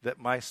that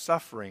my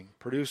suffering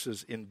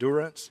produces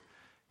endurance,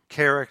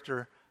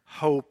 character,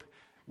 hope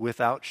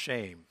without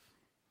shame.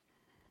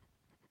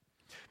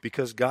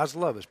 Because God's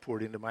love is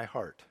poured into my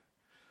heart,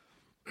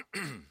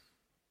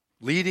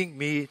 leading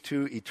me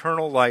to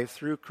eternal life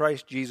through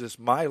Christ Jesus,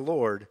 my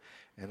Lord,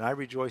 and I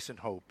rejoice in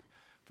hope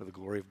for the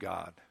glory of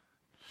God.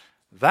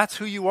 That's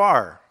who you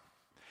are.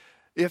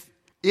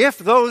 If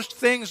those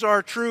things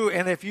are true,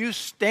 and if you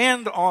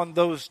stand on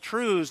those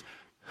truths,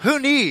 who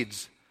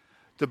needs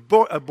to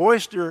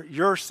bolster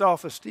your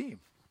self-esteem?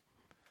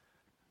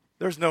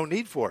 There's no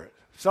need for it.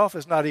 Self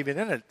is not even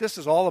in it. This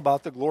is all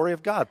about the glory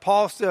of God.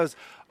 Paul says,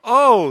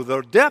 oh,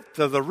 the depth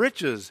of the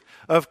riches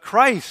of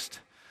Christ,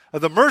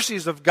 of the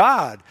mercies of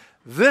God.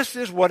 This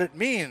is what it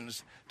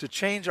means to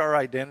change our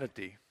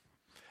identity.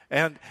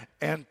 And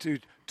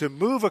to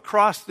move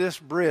across this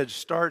bridge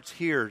starts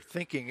here,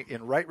 thinking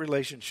in right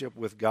relationship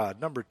with God.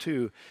 Number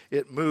two,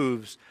 it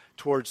moves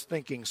towards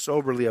thinking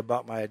soberly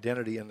about my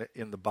identity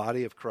in the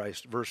body of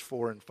Christ. Verse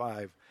 4 and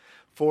 5.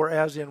 For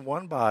as in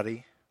one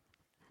body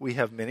we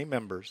have many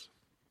members,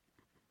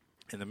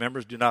 and the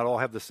members do not all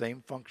have the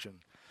same function.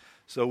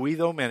 So we,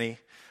 though many,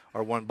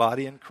 are one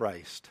body in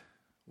Christ,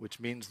 which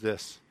means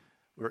this: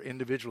 we're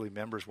individually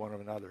members one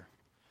of another.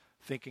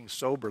 Thinking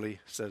soberly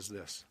says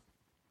this: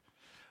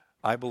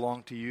 I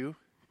belong to you,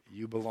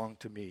 you belong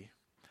to me.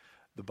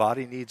 The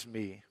body needs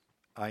me,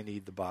 I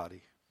need the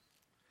body.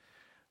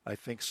 I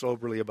think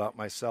soberly about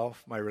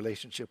myself, my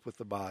relationship with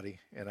the body,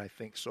 and I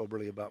think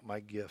soberly about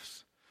my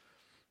gifts.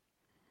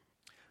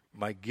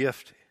 My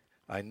gift,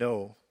 I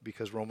know,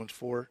 because Romans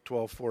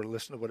 4:12,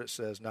 listen to what it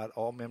says, not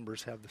all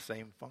members have the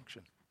same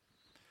function.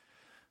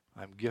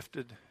 I'm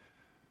gifted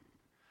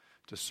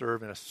to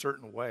serve in a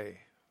certain way,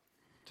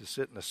 to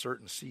sit in a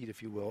certain seat,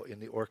 if you will, in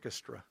the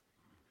orchestra.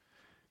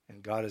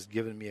 And God has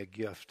given me a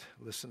gift.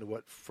 Listen to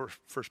what 1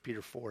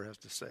 Peter 4 has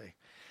to say.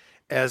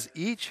 As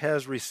each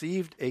has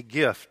received a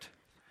gift,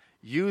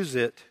 use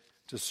it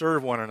to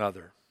serve one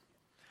another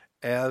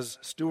as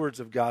stewards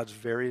of God's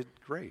varied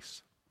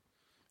grace.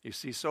 You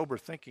see, sober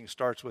thinking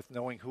starts with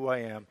knowing who I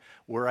am,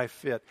 where I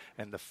fit,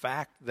 and the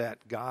fact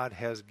that God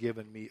has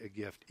given me a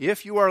gift.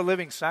 If you are a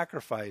living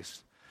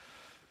sacrifice,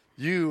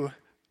 you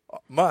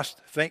must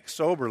think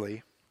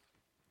soberly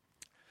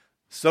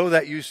so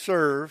that you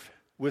serve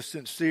with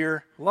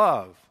sincere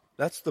love.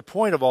 That's the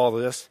point of all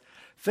this.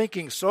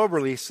 Thinking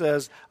soberly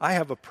says, I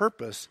have a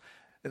purpose,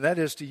 and that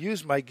is to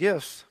use my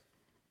gifts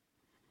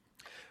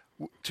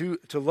to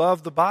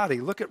love the body.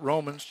 Look at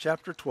Romans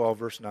chapter 12,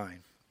 verse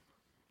 9.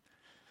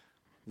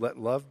 Let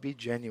love be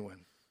genuine.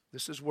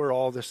 This is where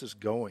all this is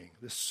going.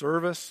 This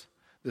service,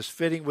 this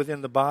fitting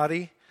within the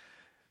body,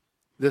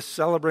 this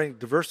celebrating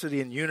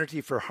diversity and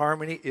unity for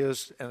harmony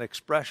is an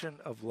expression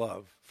of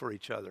love for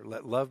each other.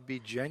 Let love be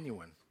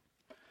genuine.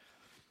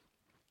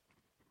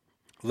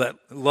 Let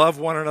love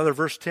one another,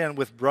 verse 10,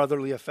 with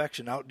brotherly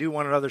affection. Outdo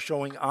one another,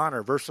 showing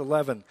honor. Verse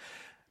 11,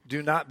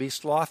 do not be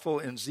slothful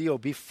in zeal,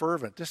 be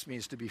fervent. This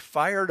means to be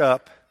fired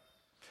up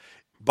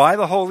by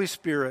the Holy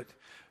Spirit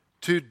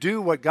to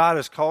do what God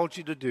has called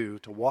you to do,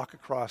 to walk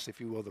across, if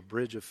you will, the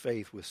bridge of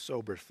faith with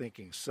sober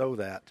thinking so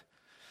that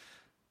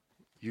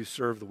you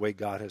serve the way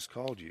God has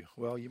called you.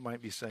 Well, you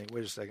might be saying,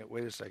 wait a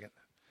second.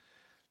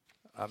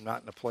 I'm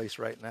not in a place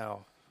right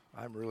now.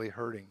 I'm really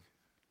hurting.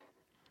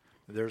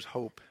 There's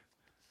hope.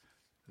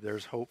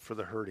 There's hope for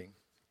the hurting.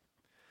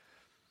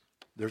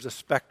 There's a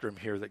spectrum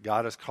here that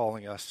God is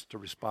calling us to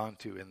respond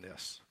to in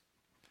this.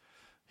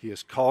 He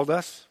has called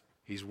us.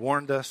 He's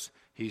warned us.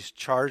 He's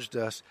charged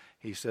us.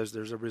 He says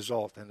there's a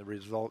result, and the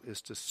result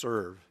is to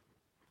serve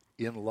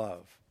in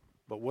love.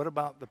 But what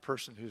about the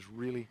person who's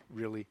really,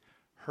 really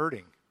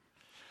hurting?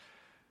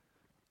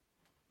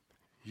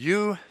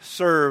 You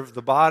serve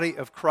the body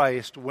of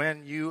Christ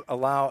when you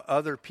allow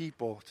other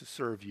people to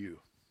serve you.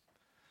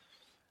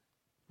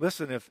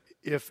 Listen,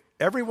 if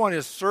everyone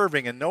is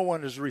serving and no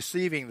one is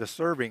receiving the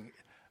serving,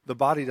 the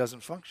body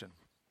doesn't function.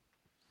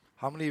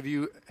 How many of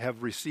you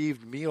have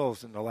received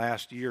meals in the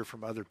last year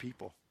from other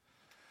people?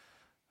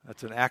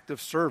 That's an act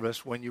of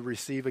service when you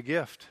receive a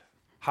gift.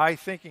 High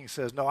thinking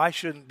says, no, I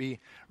shouldn't be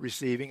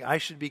receiving, I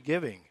should be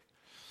giving.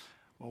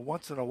 Well,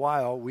 once in a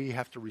while, we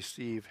have to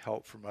receive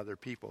help from other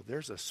people.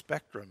 There's a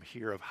spectrum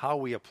here of how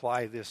we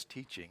apply this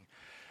teaching.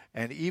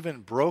 And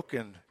even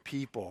broken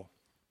people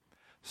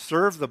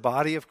serve the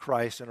body of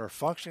Christ and are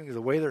functioning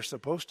the way they're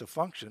supposed to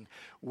function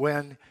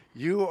when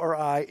you or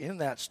I, in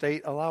that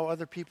state, allow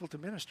other people to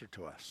minister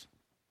to us.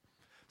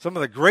 Some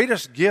of the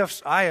greatest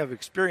gifts I have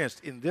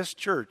experienced in this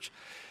church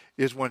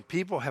is when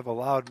people have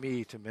allowed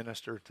me to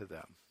minister to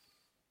them.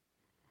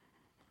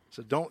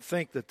 So don't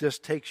think that this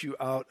takes you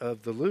out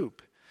of the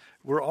loop.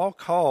 We're all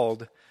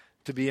called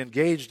to be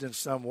engaged in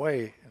some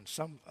way, and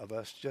some of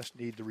us just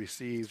need to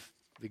receive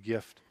the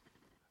gift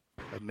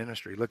of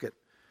ministry. Look at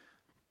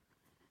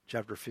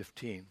chapter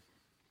 15,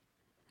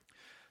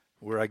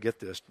 where I get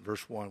this,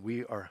 verse 1.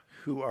 We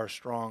who are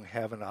strong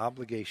have an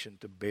obligation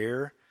to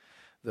bear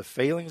the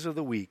failings of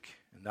the weak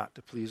and not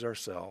to please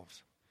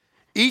ourselves.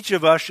 Each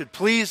of us should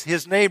please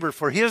his neighbor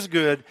for his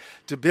good,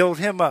 to build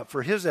him up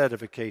for his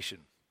edification.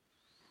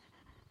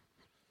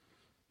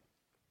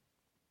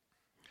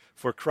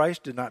 For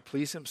Christ did not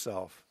please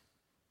himself.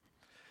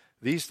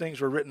 These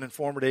things were written in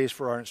former days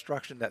for our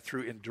instruction, that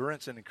through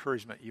endurance and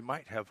encouragement you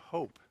might have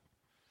hope.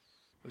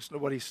 Listen to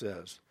what he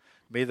says.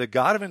 May the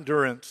God of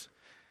endurance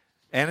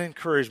and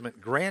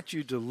encouragement grant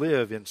you to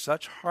live in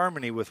such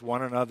harmony with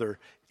one another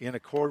in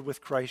accord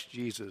with Christ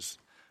Jesus.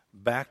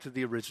 Back to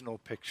the original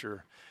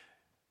picture.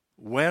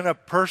 When a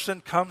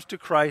person comes to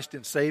Christ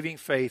in saving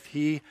faith,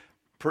 he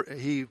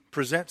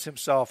presents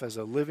himself as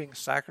a living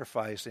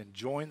sacrifice and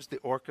joins the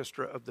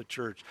orchestra of the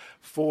church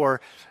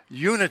for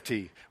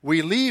unity.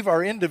 We leave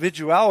our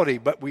individuality,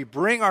 but we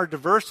bring our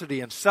diversity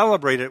and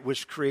celebrate it,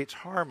 which creates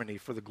harmony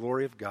for the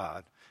glory of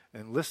God.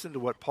 And listen to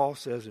what Paul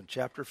says in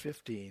chapter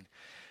 15.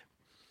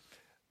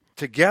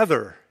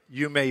 Together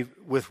you may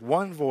with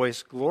one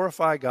voice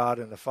glorify God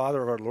and the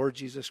Father of our Lord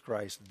Jesus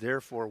Christ.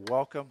 Therefore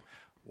welcome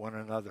one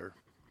another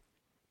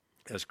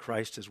as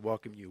Christ has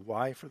welcomed you.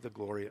 Why? For the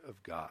glory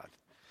of God.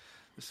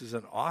 This is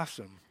an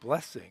awesome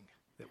blessing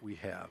that we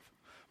have.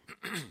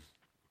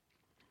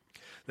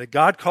 That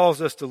God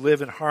calls us to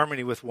live in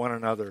harmony with one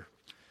another.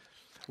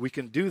 We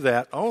can do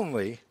that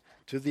only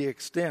to the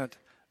extent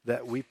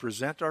that we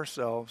present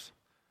ourselves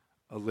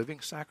a living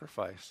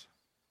sacrifice.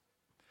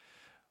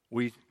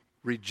 We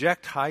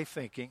reject high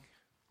thinking.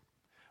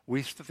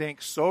 We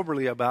think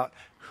soberly about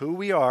who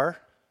we are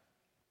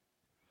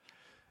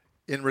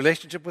in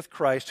relationship with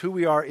Christ, who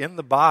we are in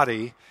the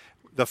body,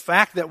 the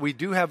fact that we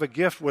do have a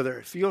gift, whether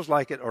it feels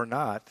like it or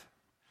not,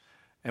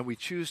 and we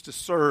choose to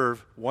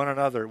serve one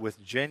another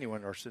with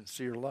genuine or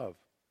sincere love.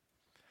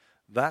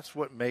 That's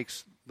what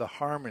makes the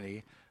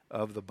harmony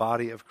of the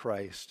body of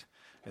Christ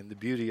and the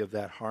beauty of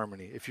that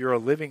harmony. If you're a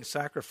living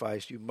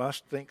sacrifice, you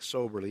must think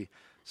soberly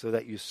so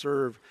that you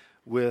serve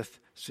with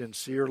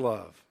sincere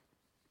love.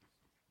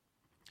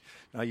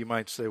 Now you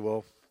might say,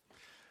 well,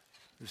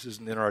 this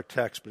isn't in our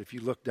text, but if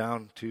you look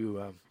down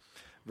to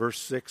verse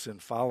 6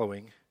 and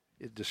following,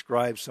 it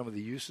describes some of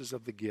the uses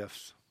of the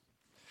gifts.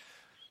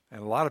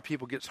 And a lot of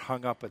people get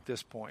hung up at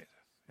this point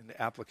in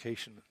the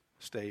application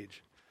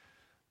stage.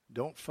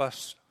 Don't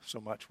fuss so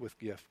much with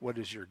gift. What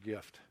is your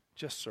gift?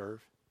 Just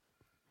serve.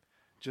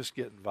 Just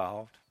get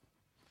involved.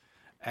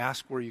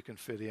 Ask where you can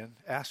fit in.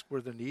 Ask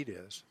where the need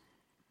is.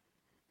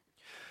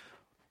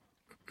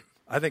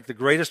 I think the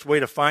greatest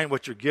way to find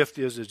what your gift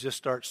is just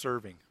start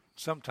serving.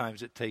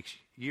 Sometimes it takes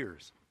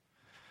years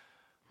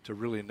to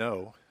really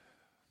know.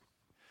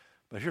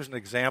 But here's an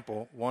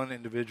example. One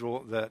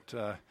individual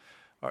that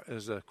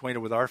is acquainted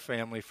with our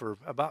family for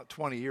about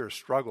 20 years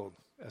struggled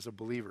as a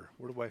believer.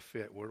 Where do I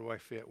fit? Where do I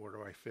fit? Where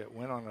do I fit?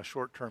 Went on a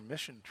short-term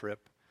mission trip.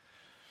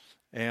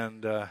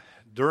 And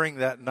during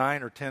that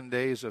 9 or 10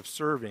 days of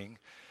serving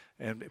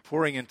and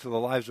pouring into the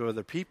lives of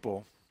other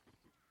people,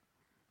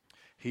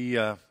 he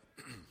the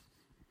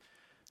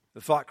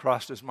thought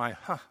crossed his mind,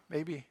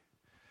 maybe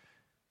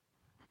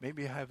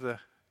I have the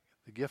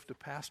gift of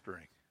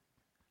pastoring.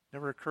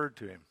 Never occurred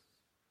to him.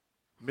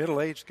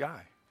 Middle-aged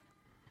guy.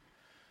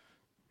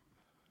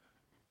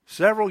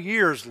 Several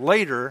years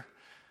later,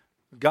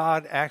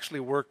 God actually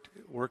worked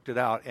it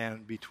out.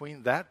 And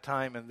between that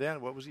time and then,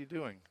 what was he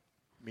doing?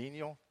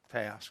 Menial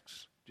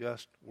tasks,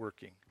 just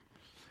working.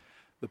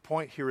 The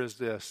point here is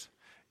this.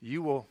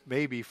 You will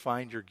maybe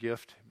find your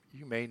gift.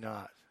 You may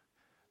not.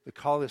 The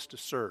call is to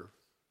serve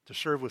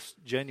with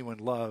genuine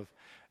love.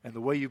 And the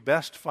way you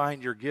best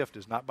find your gift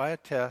is not by a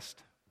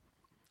test.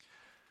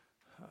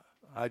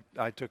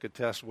 I took a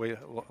test a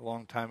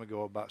long time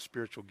ago about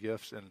spiritual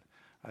gifts, and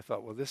I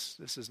thought, well, this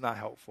is not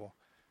helpful,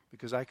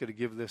 because I could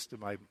give this to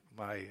my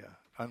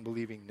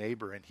unbelieving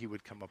neighbor, and he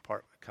would come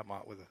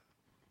out with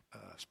a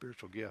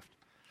spiritual gift.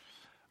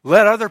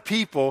 Let other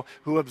people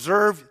who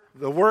observe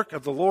the work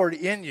of the Lord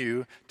in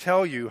you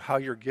tell you how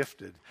you're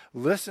gifted.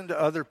 Listen to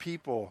other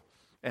people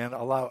and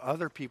allow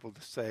other people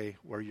to say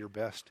where you're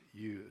best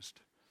used.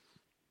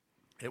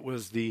 It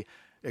was the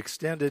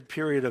extended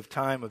period of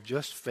time of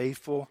just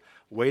faithful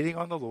waiting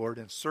on the Lord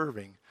and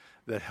serving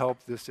that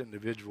helped this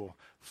individual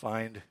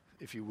find,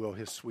 if you will,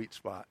 his sweet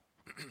spot.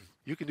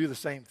 You can do the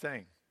same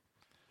thing,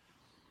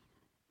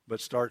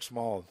 but start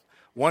small.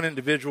 One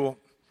individual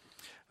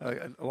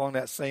along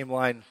that same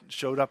line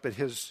showed up at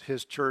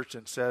his church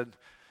and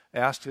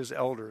asked his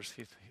elders,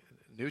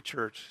 new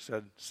church,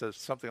 said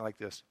something like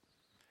this: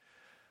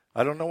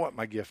 I don't know what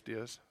my gift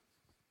is.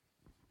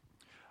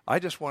 I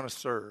just want to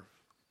serve.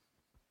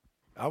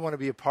 I want to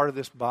be a part of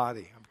this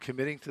body. I'm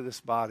committing to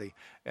this body,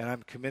 and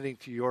I'm committing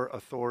to your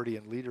authority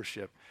and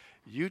leadership.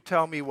 You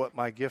tell me what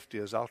my gift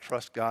is. I'll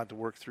trust God to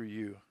work through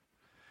you.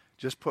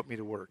 Just put me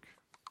to work.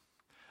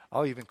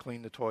 I'll even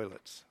clean the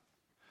toilets.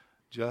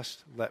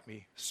 Just let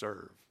me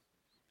serve.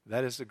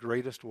 That is the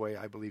greatest way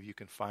I believe you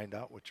can find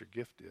out what your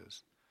gift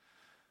is.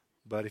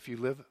 But if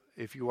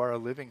you are a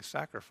living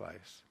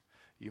sacrifice,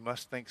 you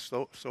must think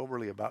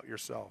soberly about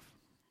yourself,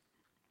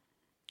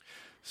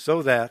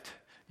 so that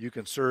you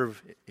can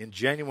serve in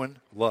genuine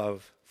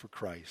love for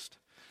Christ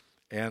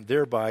and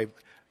thereby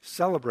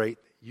celebrate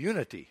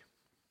unity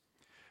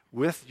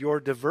with your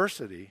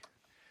diversity,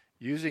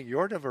 using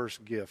your diverse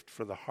gift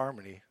for the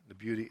harmony, the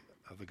beauty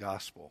of the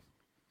gospel.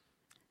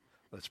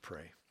 Let's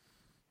pray.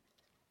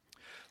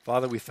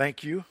 Father, we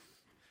thank you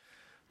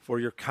for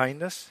your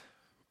kindness.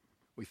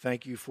 We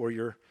thank you for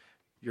your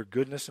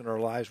goodness in our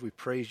lives. We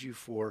praise you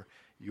for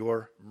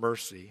your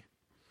mercy.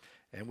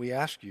 And we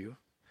ask you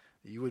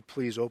that you would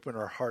please open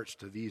our hearts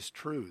to these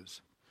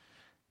truths.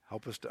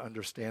 Help us to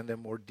understand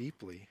them more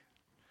deeply.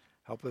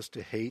 Help us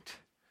to hate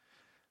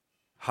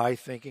high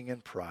thinking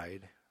and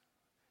pride.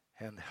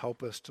 And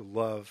help us to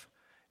love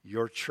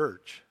your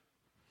church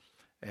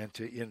and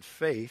to, in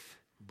faith,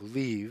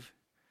 believe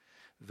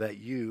that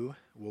you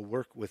will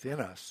work within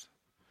us,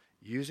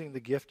 using the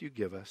gift you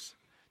give us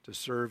to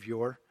serve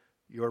your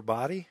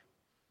body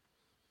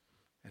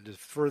and to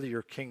further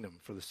your kingdom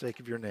for the sake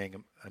of your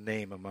name, a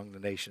name among the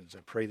nations.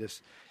 I pray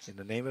this in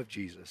the name of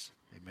Jesus.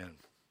 Amen. Amen.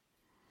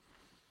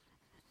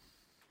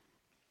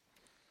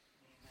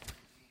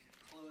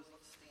 Close.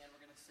 Let's stand.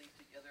 We're going to sing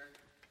together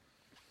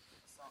the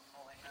song,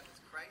 All I Have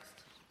Is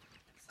Christ.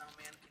 And sound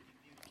man, can you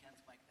mute Ken's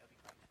mic? That'd be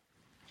great.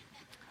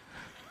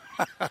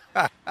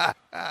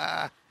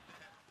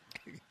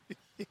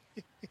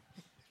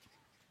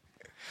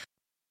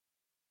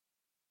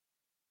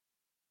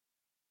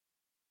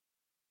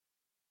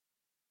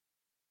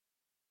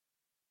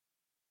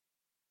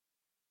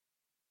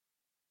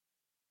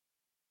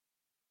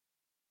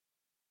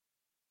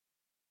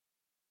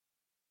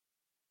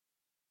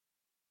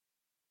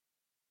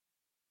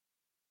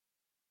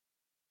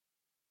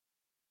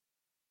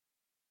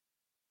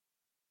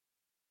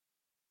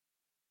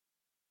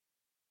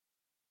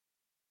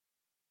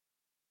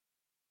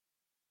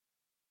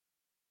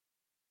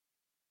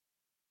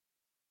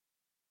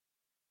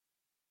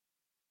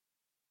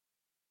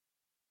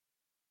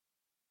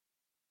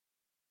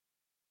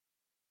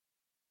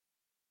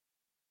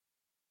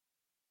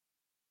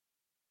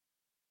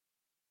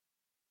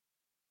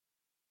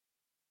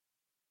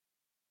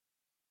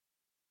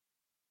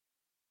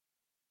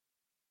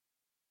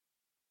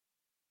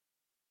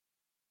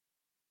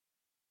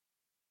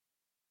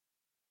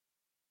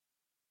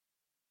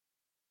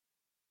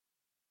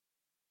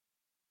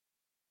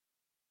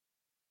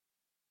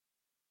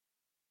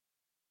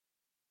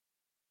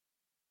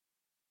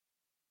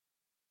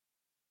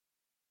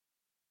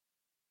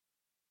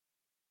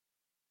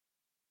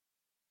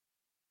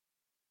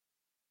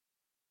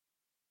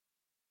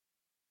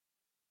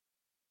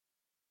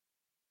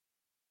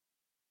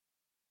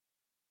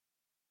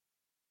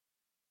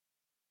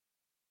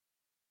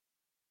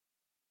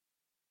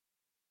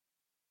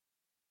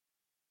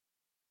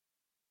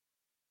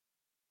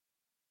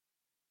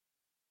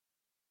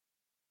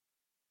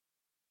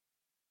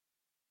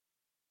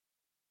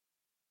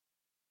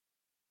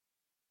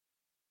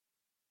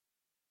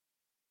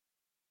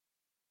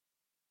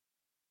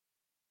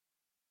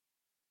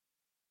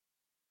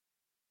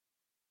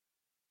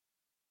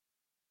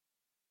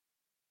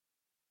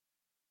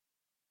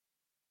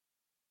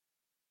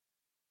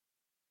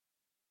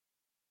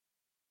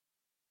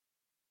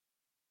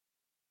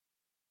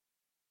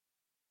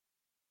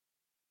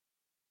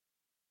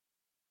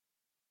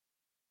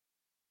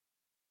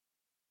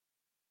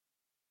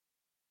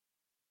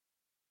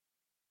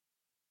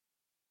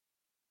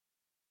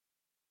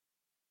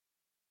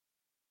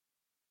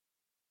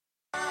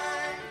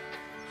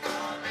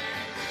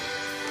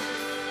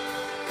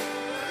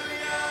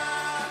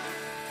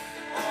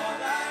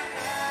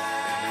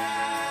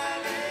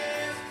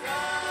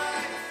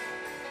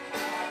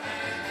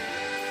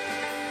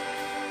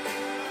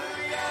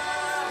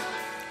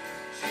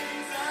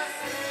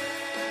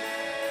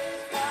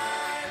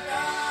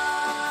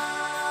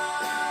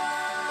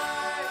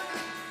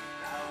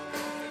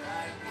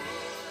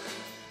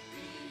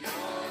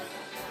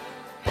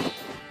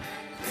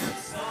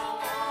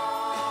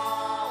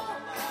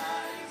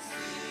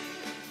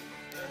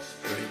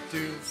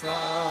 To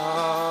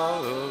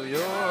follow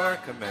your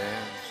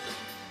commands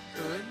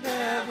would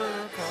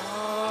never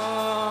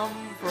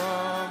come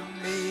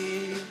from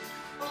me.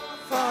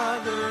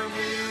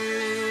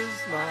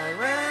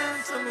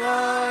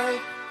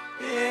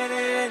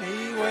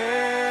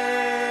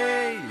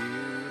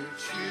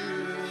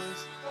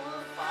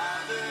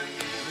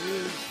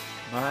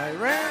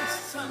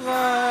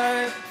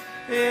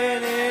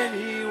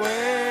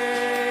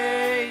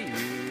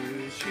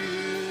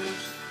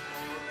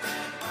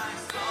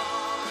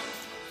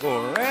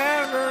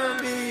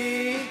 forever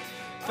be.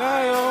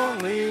 My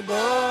only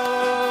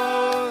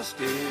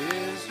boast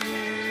is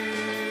you.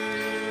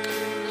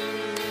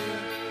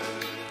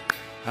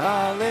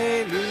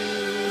 Hallelujah.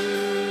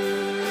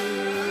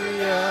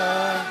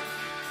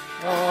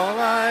 All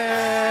I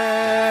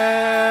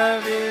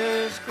have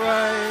is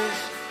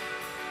Christ.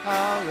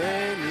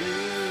 Hallelujah.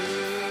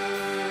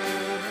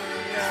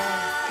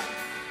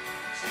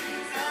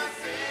 Jesus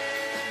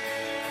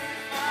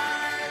is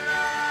my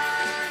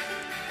life.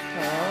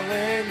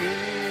 Hallelujah.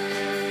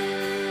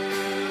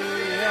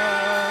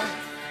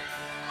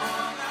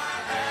 All I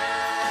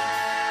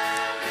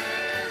have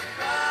is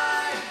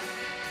Christ.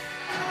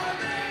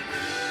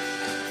 Hallelujah.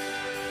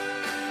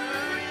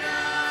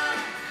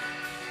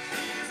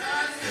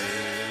 Jesus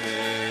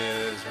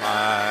is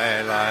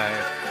my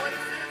life.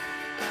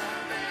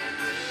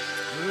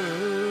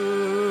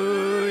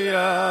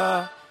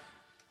 Hallelujah.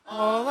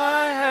 All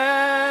I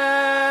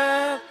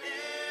have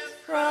is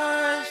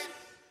Christ.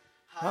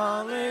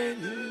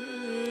 Hallelujah.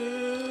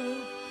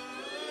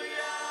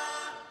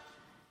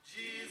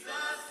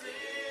 Jesus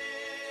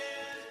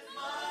is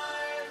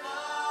my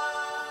life.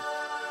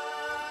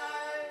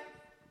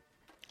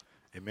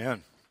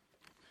 Amen.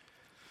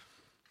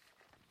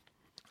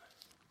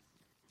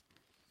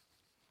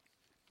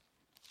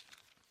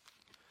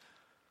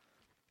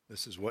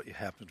 This is what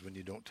happens when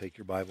you don't take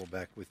your Bible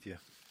back with you.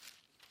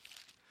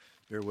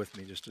 Bear with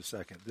me just a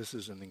second. This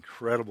is an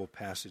incredible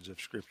passage of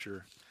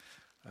Scripture.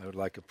 I would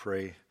like to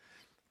pray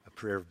a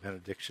prayer of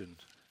benediction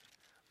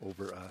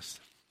over us.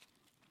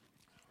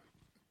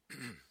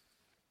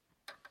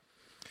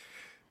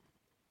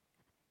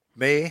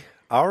 May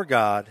our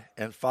God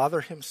and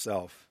Father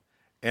himself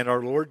and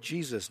our Lord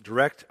Jesus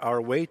direct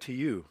our way to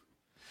you.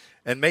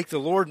 And may the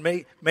Lord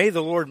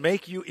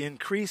make you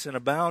increase and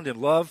abound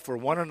in love for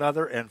one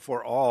another and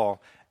for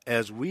all,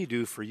 as we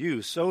do for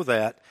you, so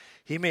that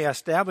he may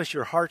establish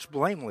your hearts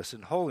blameless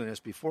in holiness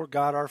before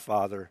God our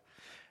Father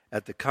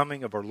at the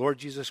coming of our Lord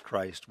Jesus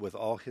Christ with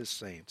all his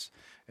saints.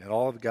 And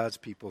all of God's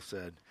people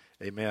said,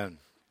 Amen.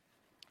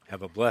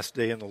 Have a blessed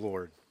day in the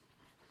Lord.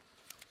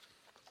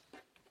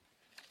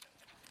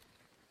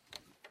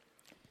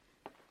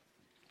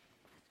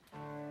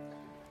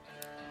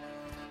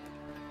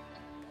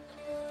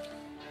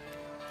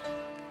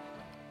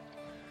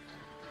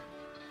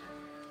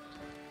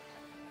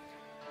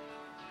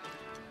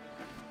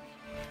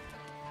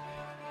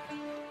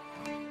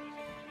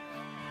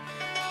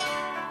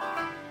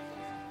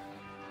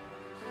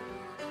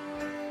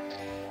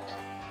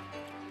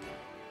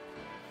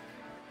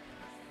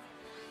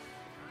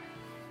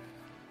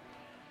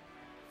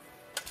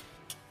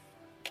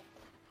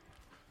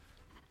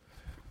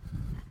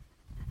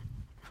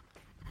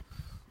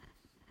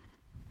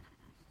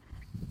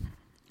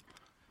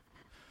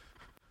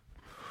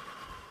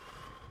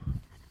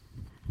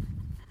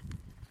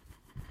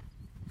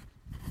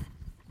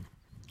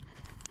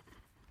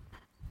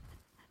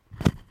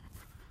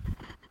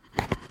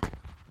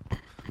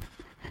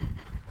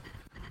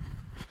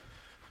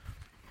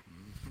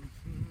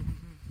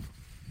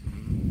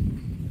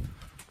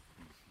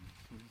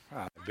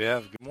 Hi,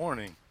 Bev. Good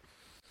morning.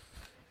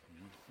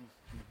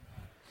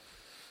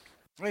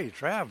 Hey,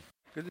 Trav.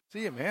 Good to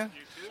see you, man.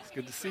 It's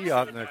good to see you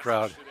out in the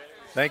crowd.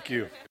 Thank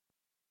you.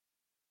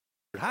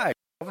 Hi.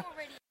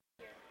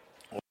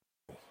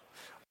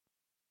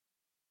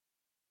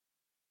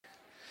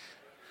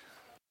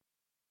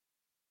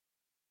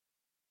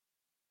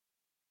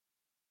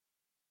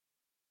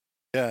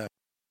 Yeah,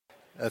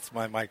 that's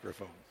my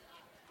microphone.